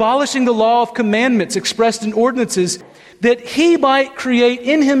 by abolishing the law of commandments expressed in ordinances, that He might create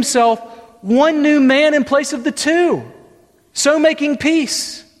in Himself one new man in place of the two, so making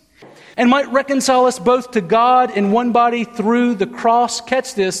peace, and might reconcile us both to God in one body through the cross.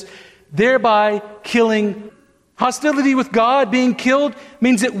 Catch this, thereby killing hostility with God. Being killed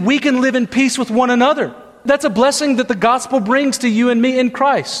means that we can live in peace with one another. That's a blessing that the gospel brings to you and me in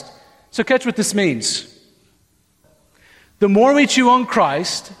Christ. So catch what this means. The more we chew on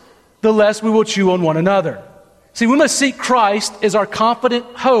Christ, the less we will chew on one another. See, we must seek Christ as our confident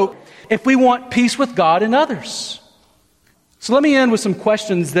hope if we want peace with God and others. So let me end with some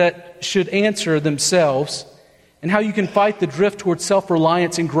questions that should answer themselves and how you can fight the drift towards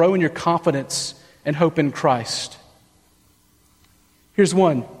self-reliance and grow in your confidence and hope in Christ. Here's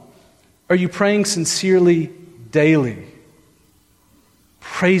one. Are you praying sincerely daily,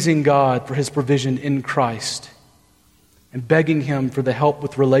 praising God for His provision in Christ and begging Him for the help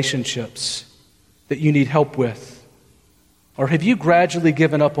with relationships that you need help with? Or have you gradually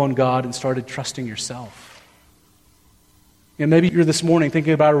given up on God and started trusting yourself? Maybe you're this morning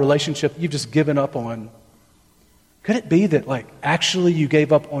thinking about a relationship you've just given up on. Could it be that actually you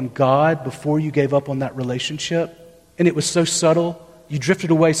gave up on God before you gave up on that relationship? And it was so subtle, you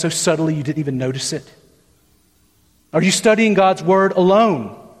drifted away so subtly you didn't even notice it? Are you studying God's Word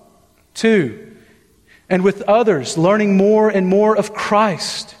alone, too? And with others, learning more and more of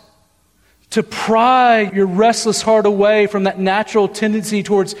Christ? To pry your restless heart away from that natural tendency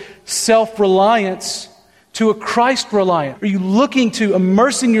towards self-reliance to a Christ-reliance? Are you looking to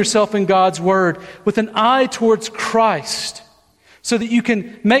immersing yourself in God's Word with an eye towards Christ, so that you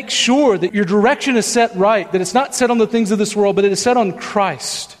can make sure that your direction is set right, that it's not set on the things of this world, but it is set on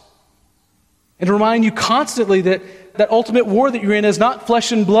Christ. And to remind you constantly that that ultimate war that you're in is not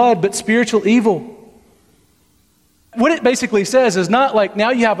flesh and blood, but spiritual evil. What it basically says is not like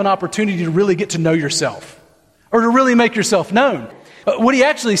now you have an opportunity to really get to know yourself or to really make yourself known. What he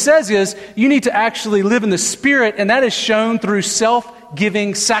actually says is you need to actually live in the Spirit, and that is shown through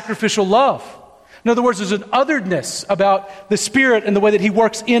self-giving, sacrificial love. In other words, there's an otherness about the Spirit and the way that he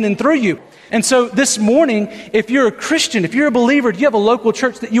works in and through you. And so this morning, if you're a Christian, if you're a believer, do you have a local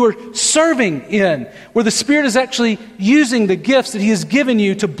church that you are serving in, where the Spirit is actually using the gifts that he has given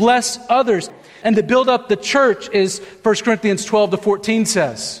you to bless others and to build up the church, as 1 Corinthians 12-14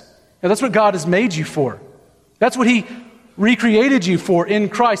 says. Now, that's what God has made you for. That's what he recreated you for in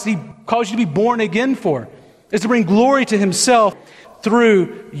Christ. He caused you to be born again for, is to bring glory to himself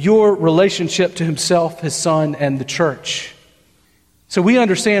through your relationship to himself, his Son, and the church. So we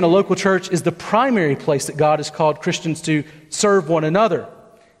understand a local church is the primary place that God has called Christians to serve one another. And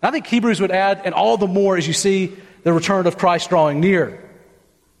I think Hebrews would add, and all the more as you see the return of Christ drawing near.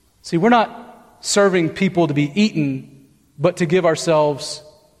 See, we're not serving people to be eaten, but to give ourselves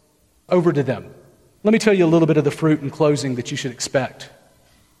over to them. Let me tell you a little bit of the fruit in closing that you should expect.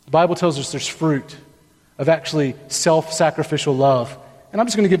 The Bible tells us there's fruit of actually self-sacrificial love. And I'm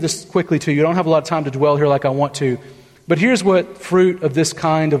just going to give this quickly to you. I don't have a lot of time to dwell here like I want to. But here's what fruit of this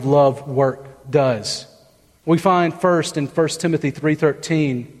kind of love work does. We find first in 1 Timothy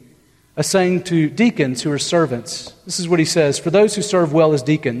 3:13 a saying to deacons who are servants. This is what he says: for those who serve well as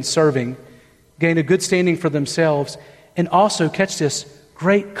deacons, serving, gain a good standing for themselves, and also, catch this,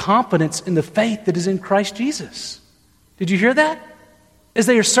 great confidence in the faith that is in Christ Jesus. Did you hear that? As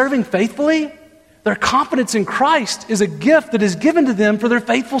they are serving faithfully, their confidence in Christ is a gift that is given to them for their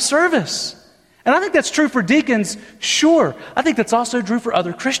faithful service. And I think that's true for deacons, sure. I think that's also true for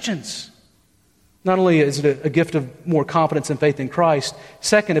other Christians. Not only is it a gift of more confidence and faith in Christ,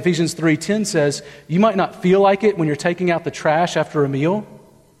 second, Ephesians 3:10 says, you might not feel like it when you're taking out the trash after a meal,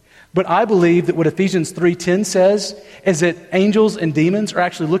 but I believe that what Ephesians 3:10 says is that angels and demons are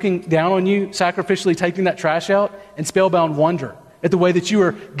actually looking down on you, sacrificially taking that trash out, in spellbound wonder at the way that you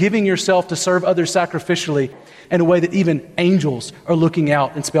are giving yourself to serve others sacrificially, in a way that even angels are looking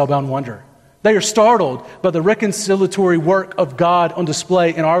out in spellbound wonder. They are startled by the reconciliatory work of God on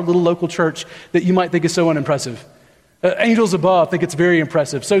display in our little local church that you might think is so unimpressive. Angels above think it's very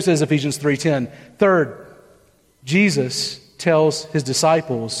impressive. So says Ephesians 3:10. Third, Jesus tells his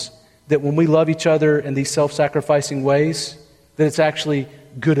disciples that when we love each other in these self-sacrificing ways, that it's actually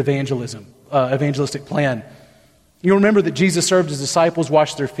good evangelism, evangelistic plan. You remember that Jesus served his disciples,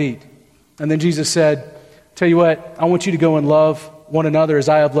 washed their feet. And then Jesus said, tell you what, I want you to go and love one another as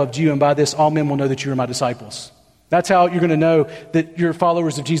I have loved you, and by this all men will know that you are my disciples. That's how you're going to know that you're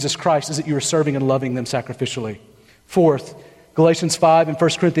followers of Jesus Christ, is that you are serving and loving them sacrificially. Fourth, Galatians 5 and 1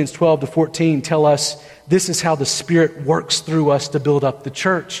 Corinthians 12-14 tell us this is how the Spirit works through us to build up the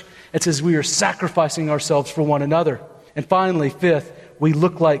church. It says we are sacrificing ourselves for one another. And finally, fifth, we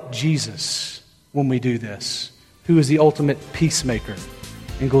look like Jesus when we do this, who is the ultimate peacemaker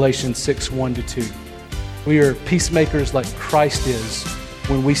in Galatians 6:1-2. We are peacemakers like Christ is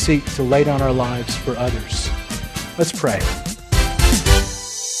when we seek to lay down our lives for others. Let's pray.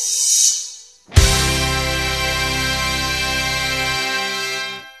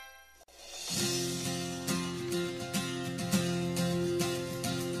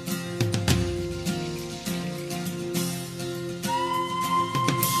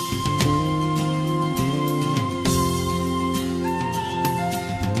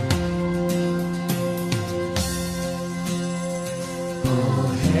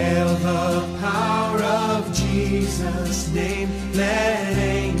 Jesus' name, let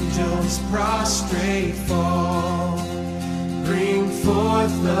angels prostrate fall. Bring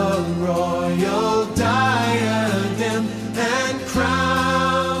forth the royal diadem and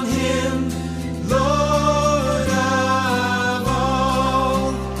crown him Lord of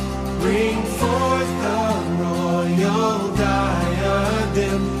all. Bring forth the royal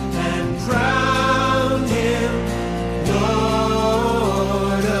diadem and crown him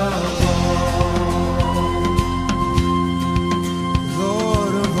Lord of all.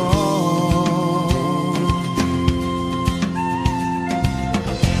 Lord of all.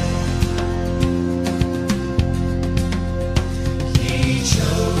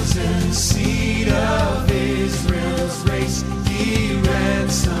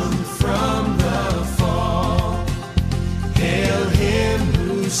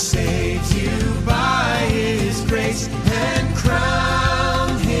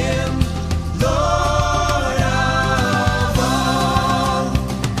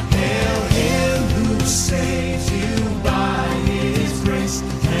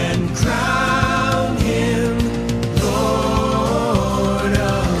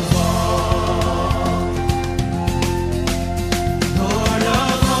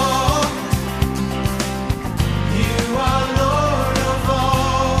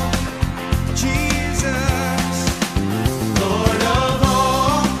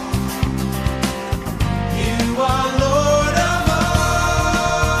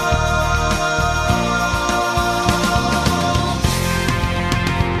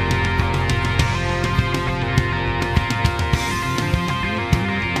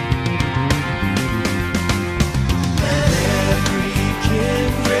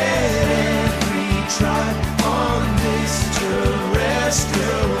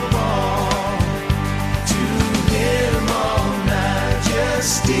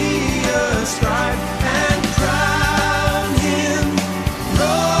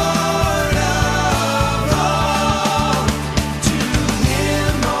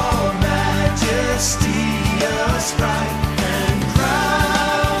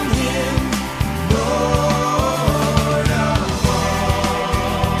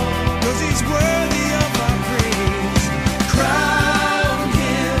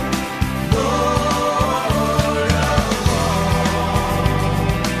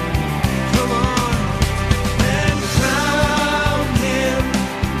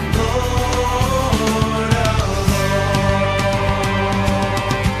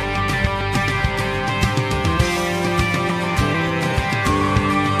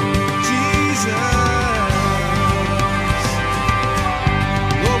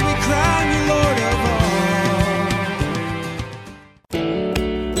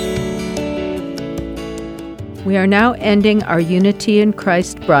 We are now ending our Unity in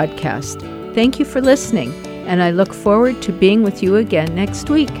Christ broadcast. Thank you for listening, and I look forward to being with you again next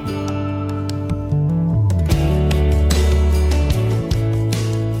week.